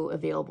were no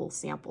available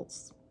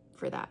samples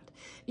for that.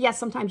 Yes,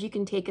 sometimes you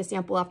can take a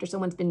sample after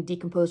someone's been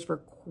decomposed for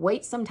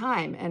quite some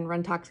time and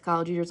run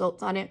toxicology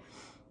results on it.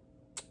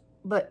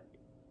 But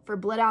for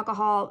blood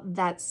alcohol,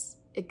 that's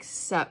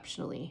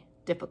exceptionally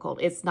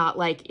difficult. It's not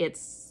like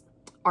it's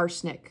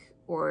arsenic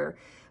or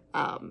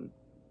some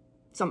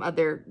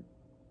other,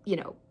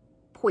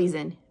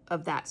 poison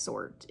of that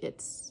sort.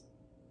 It's,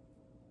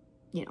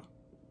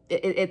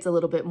 it's a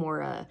little bit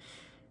more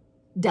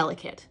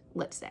delicate,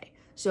 let's say.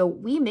 So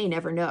we may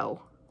never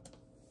know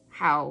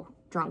how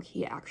drunk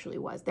he actually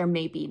was. There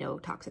may be no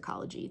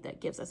toxicology that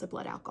gives us a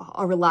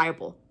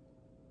reliable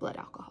blood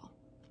alcohol.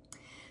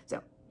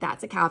 So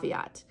that's a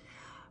caveat.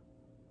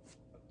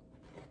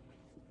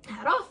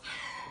 Hat off.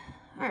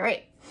 All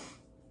right.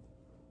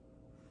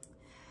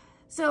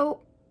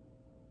 So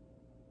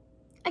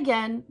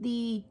again,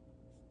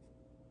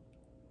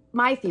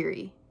 my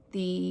theory,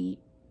 the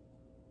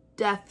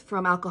death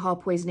from alcohol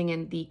poisoning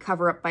and the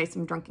cover-up by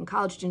some drunken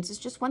college students is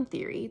just one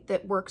theory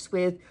that works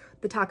with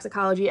the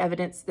toxicology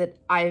evidence that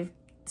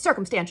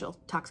circumstantial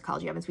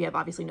toxicology evidence. We have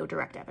obviously no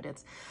direct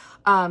evidence.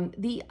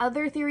 The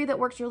other theory that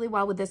works really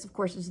well with this, of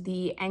course, is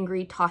the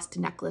angry tossed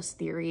necklace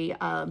theory.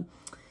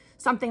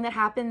 Something that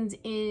happens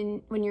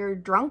when you're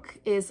drunk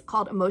is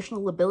called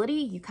emotional lability.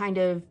 You kind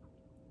of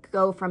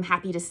go from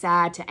happy to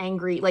sad to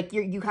angry, like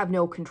you have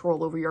no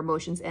control over your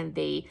emotions, and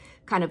they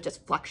kind of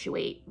just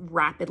fluctuate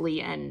rapidly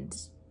and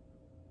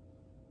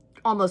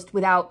almost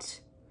without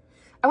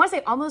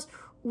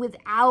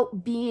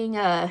being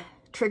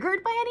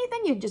triggered by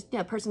anything.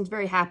 A person's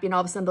very happy and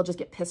all of a sudden they'll just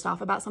get pissed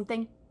off about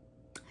something.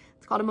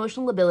 It's called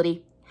emotional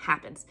lability.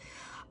 Happens.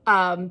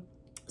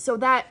 So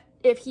that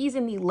if he's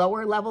in the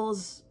lower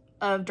levels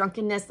of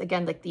drunkenness,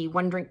 again, like the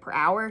 1 drink per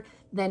hour,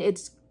 then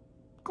it's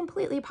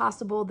completely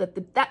possible that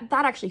that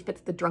actually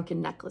fits the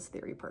drunken necklace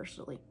theory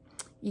personally.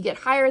 You get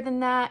higher than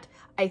that,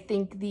 I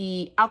think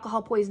the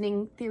alcohol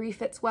poisoning theory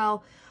fits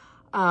well.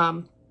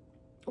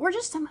 Or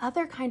just some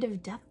other kind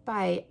of death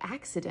by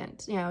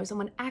accident.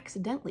 Someone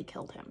accidentally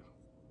killed him.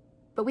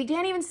 But we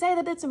can't even say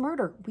that it's a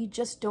murder. We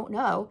just don't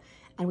know,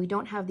 and we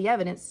don't have the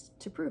evidence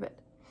to prove it.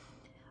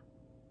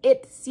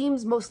 It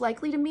seems most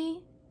likely to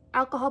me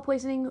alcohol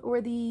poisoning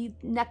or the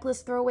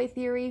necklace throwaway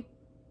theory,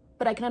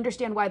 but I can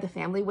understand why the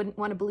family wouldn't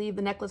want to believe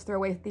the necklace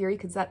throwaway theory,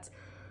 because that's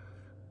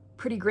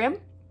pretty grim.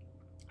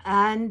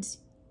 And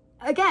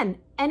again,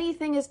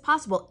 anything is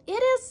possible.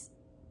 It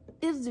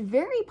is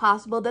very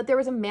possible that there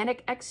was a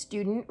manic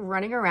ex-student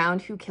running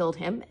around who killed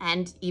him,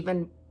 and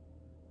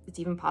it's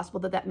even possible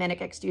that that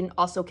manic ex-student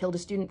also killed a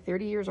student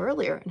 30 years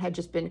earlier and had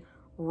just been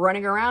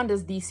running around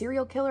as the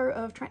serial killer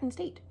of Trenton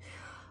State.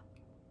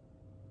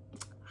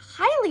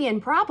 Highly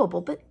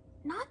improbable, but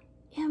not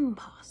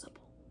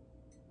impossible.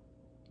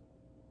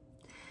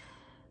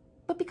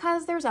 But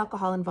because there's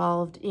alcohol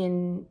involved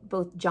in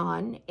both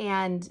John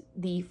and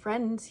the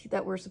friends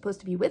that were supposed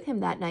to be with him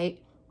that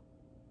night,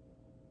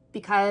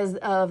 because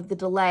of the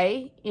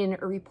delay in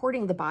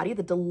reporting the body,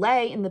 the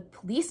delay in the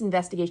police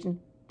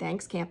investigation,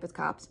 thanks campus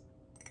cops,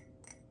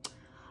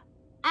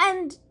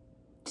 and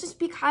just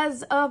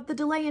because of the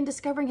delay in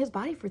discovering his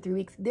body for 3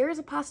 weeks, there is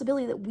a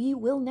possibility that we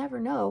will never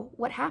know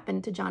what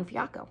happened to John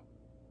Fiacco.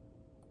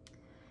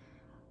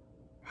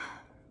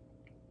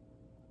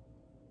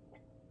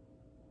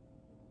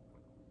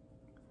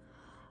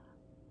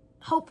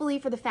 Hopefully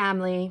for the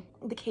family,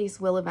 the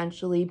case will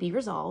eventually be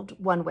resolved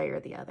one way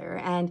or the other.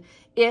 And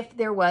if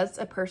there was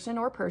a person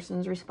or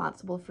persons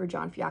responsible for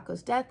John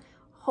Fiacco's death,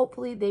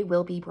 hopefully they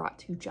will be brought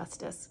to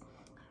justice.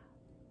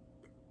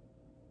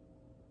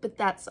 But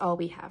that's all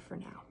we have for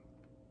now.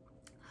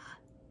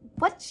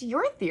 What's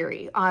your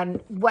theory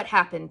on what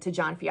happened to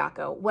John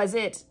Fiacco? Was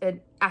it an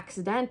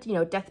accident,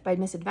 death by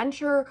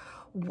misadventure?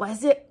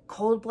 Was it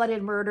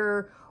cold-blooded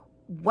murder?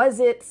 Was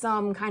it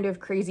some kind of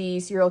crazy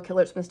serial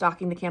killer that's been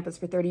stalking the campus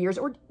for 30 years?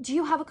 Or do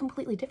you have a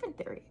completely different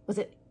theory?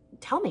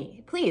 Tell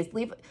me, please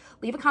leave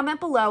a comment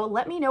below.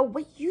 Let me know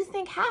what you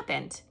think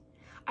happened.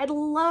 I'd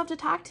love to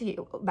talk to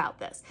you about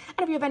this.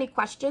 And if you have any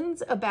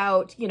questions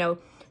about,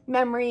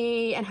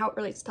 memory and how it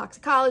relates to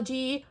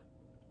toxicology,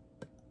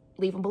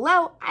 leave them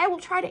below. I will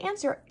try to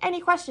answer any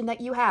question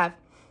that you have.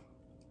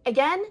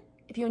 Again,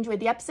 if you enjoyed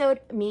the episode,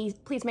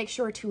 please make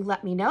sure to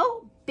let me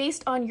know.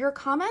 Based on your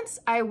comments,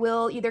 I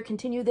will either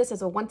continue this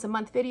as a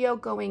once-a-month video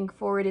going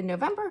forward in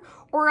November,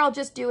 or I'll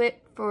just do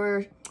it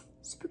for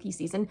spooky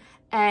season,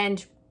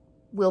 and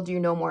we'll do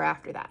no more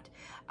after that.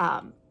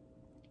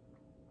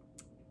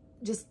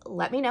 Just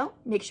let me know.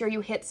 Make sure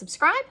you hit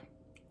subscribe,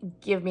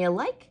 give me a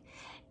like,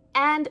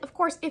 and of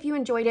course, if you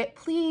enjoyed it,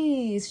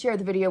 please share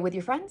the video with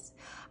your friends.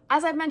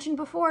 As I've mentioned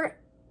before,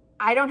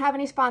 I don't have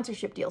any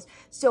sponsorship deals,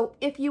 so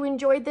if you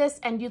enjoyed this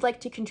and you'd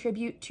like to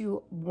contribute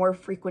to more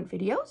frequent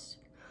videos,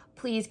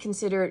 please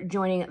consider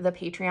joining the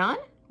Patreon,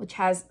 which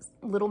has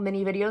little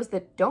mini videos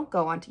that don't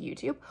go onto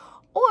YouTube,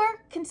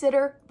 or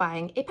consider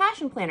buying a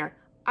Passion Planner.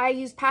 I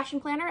use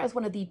Passion Planner as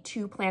one of the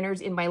 2 planners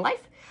in my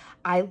life.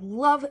 I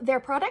love their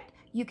product.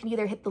 you can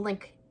either hit the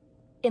link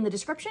in the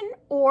description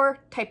or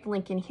type the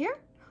link in here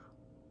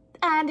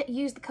and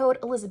use the code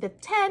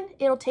Elizabeth10.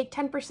 It'll take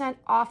 10%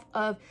 off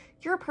of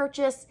your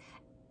purchase,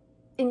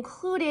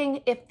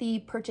 including if the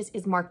purchase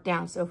is marked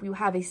down. So if you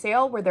have a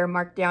sale where they're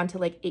marked down to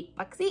like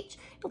 $8 each,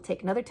 it'll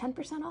take another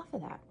 10% off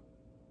of that.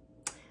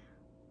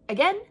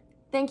 Again,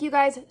 thank you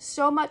guys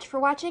so much for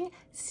watching.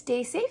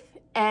 Stay safe,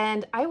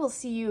 and I will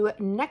see you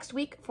next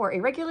week for a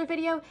regular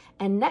video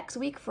and next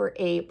week for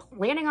a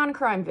planning on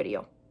crime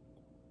video.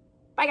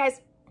 Bye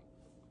guys.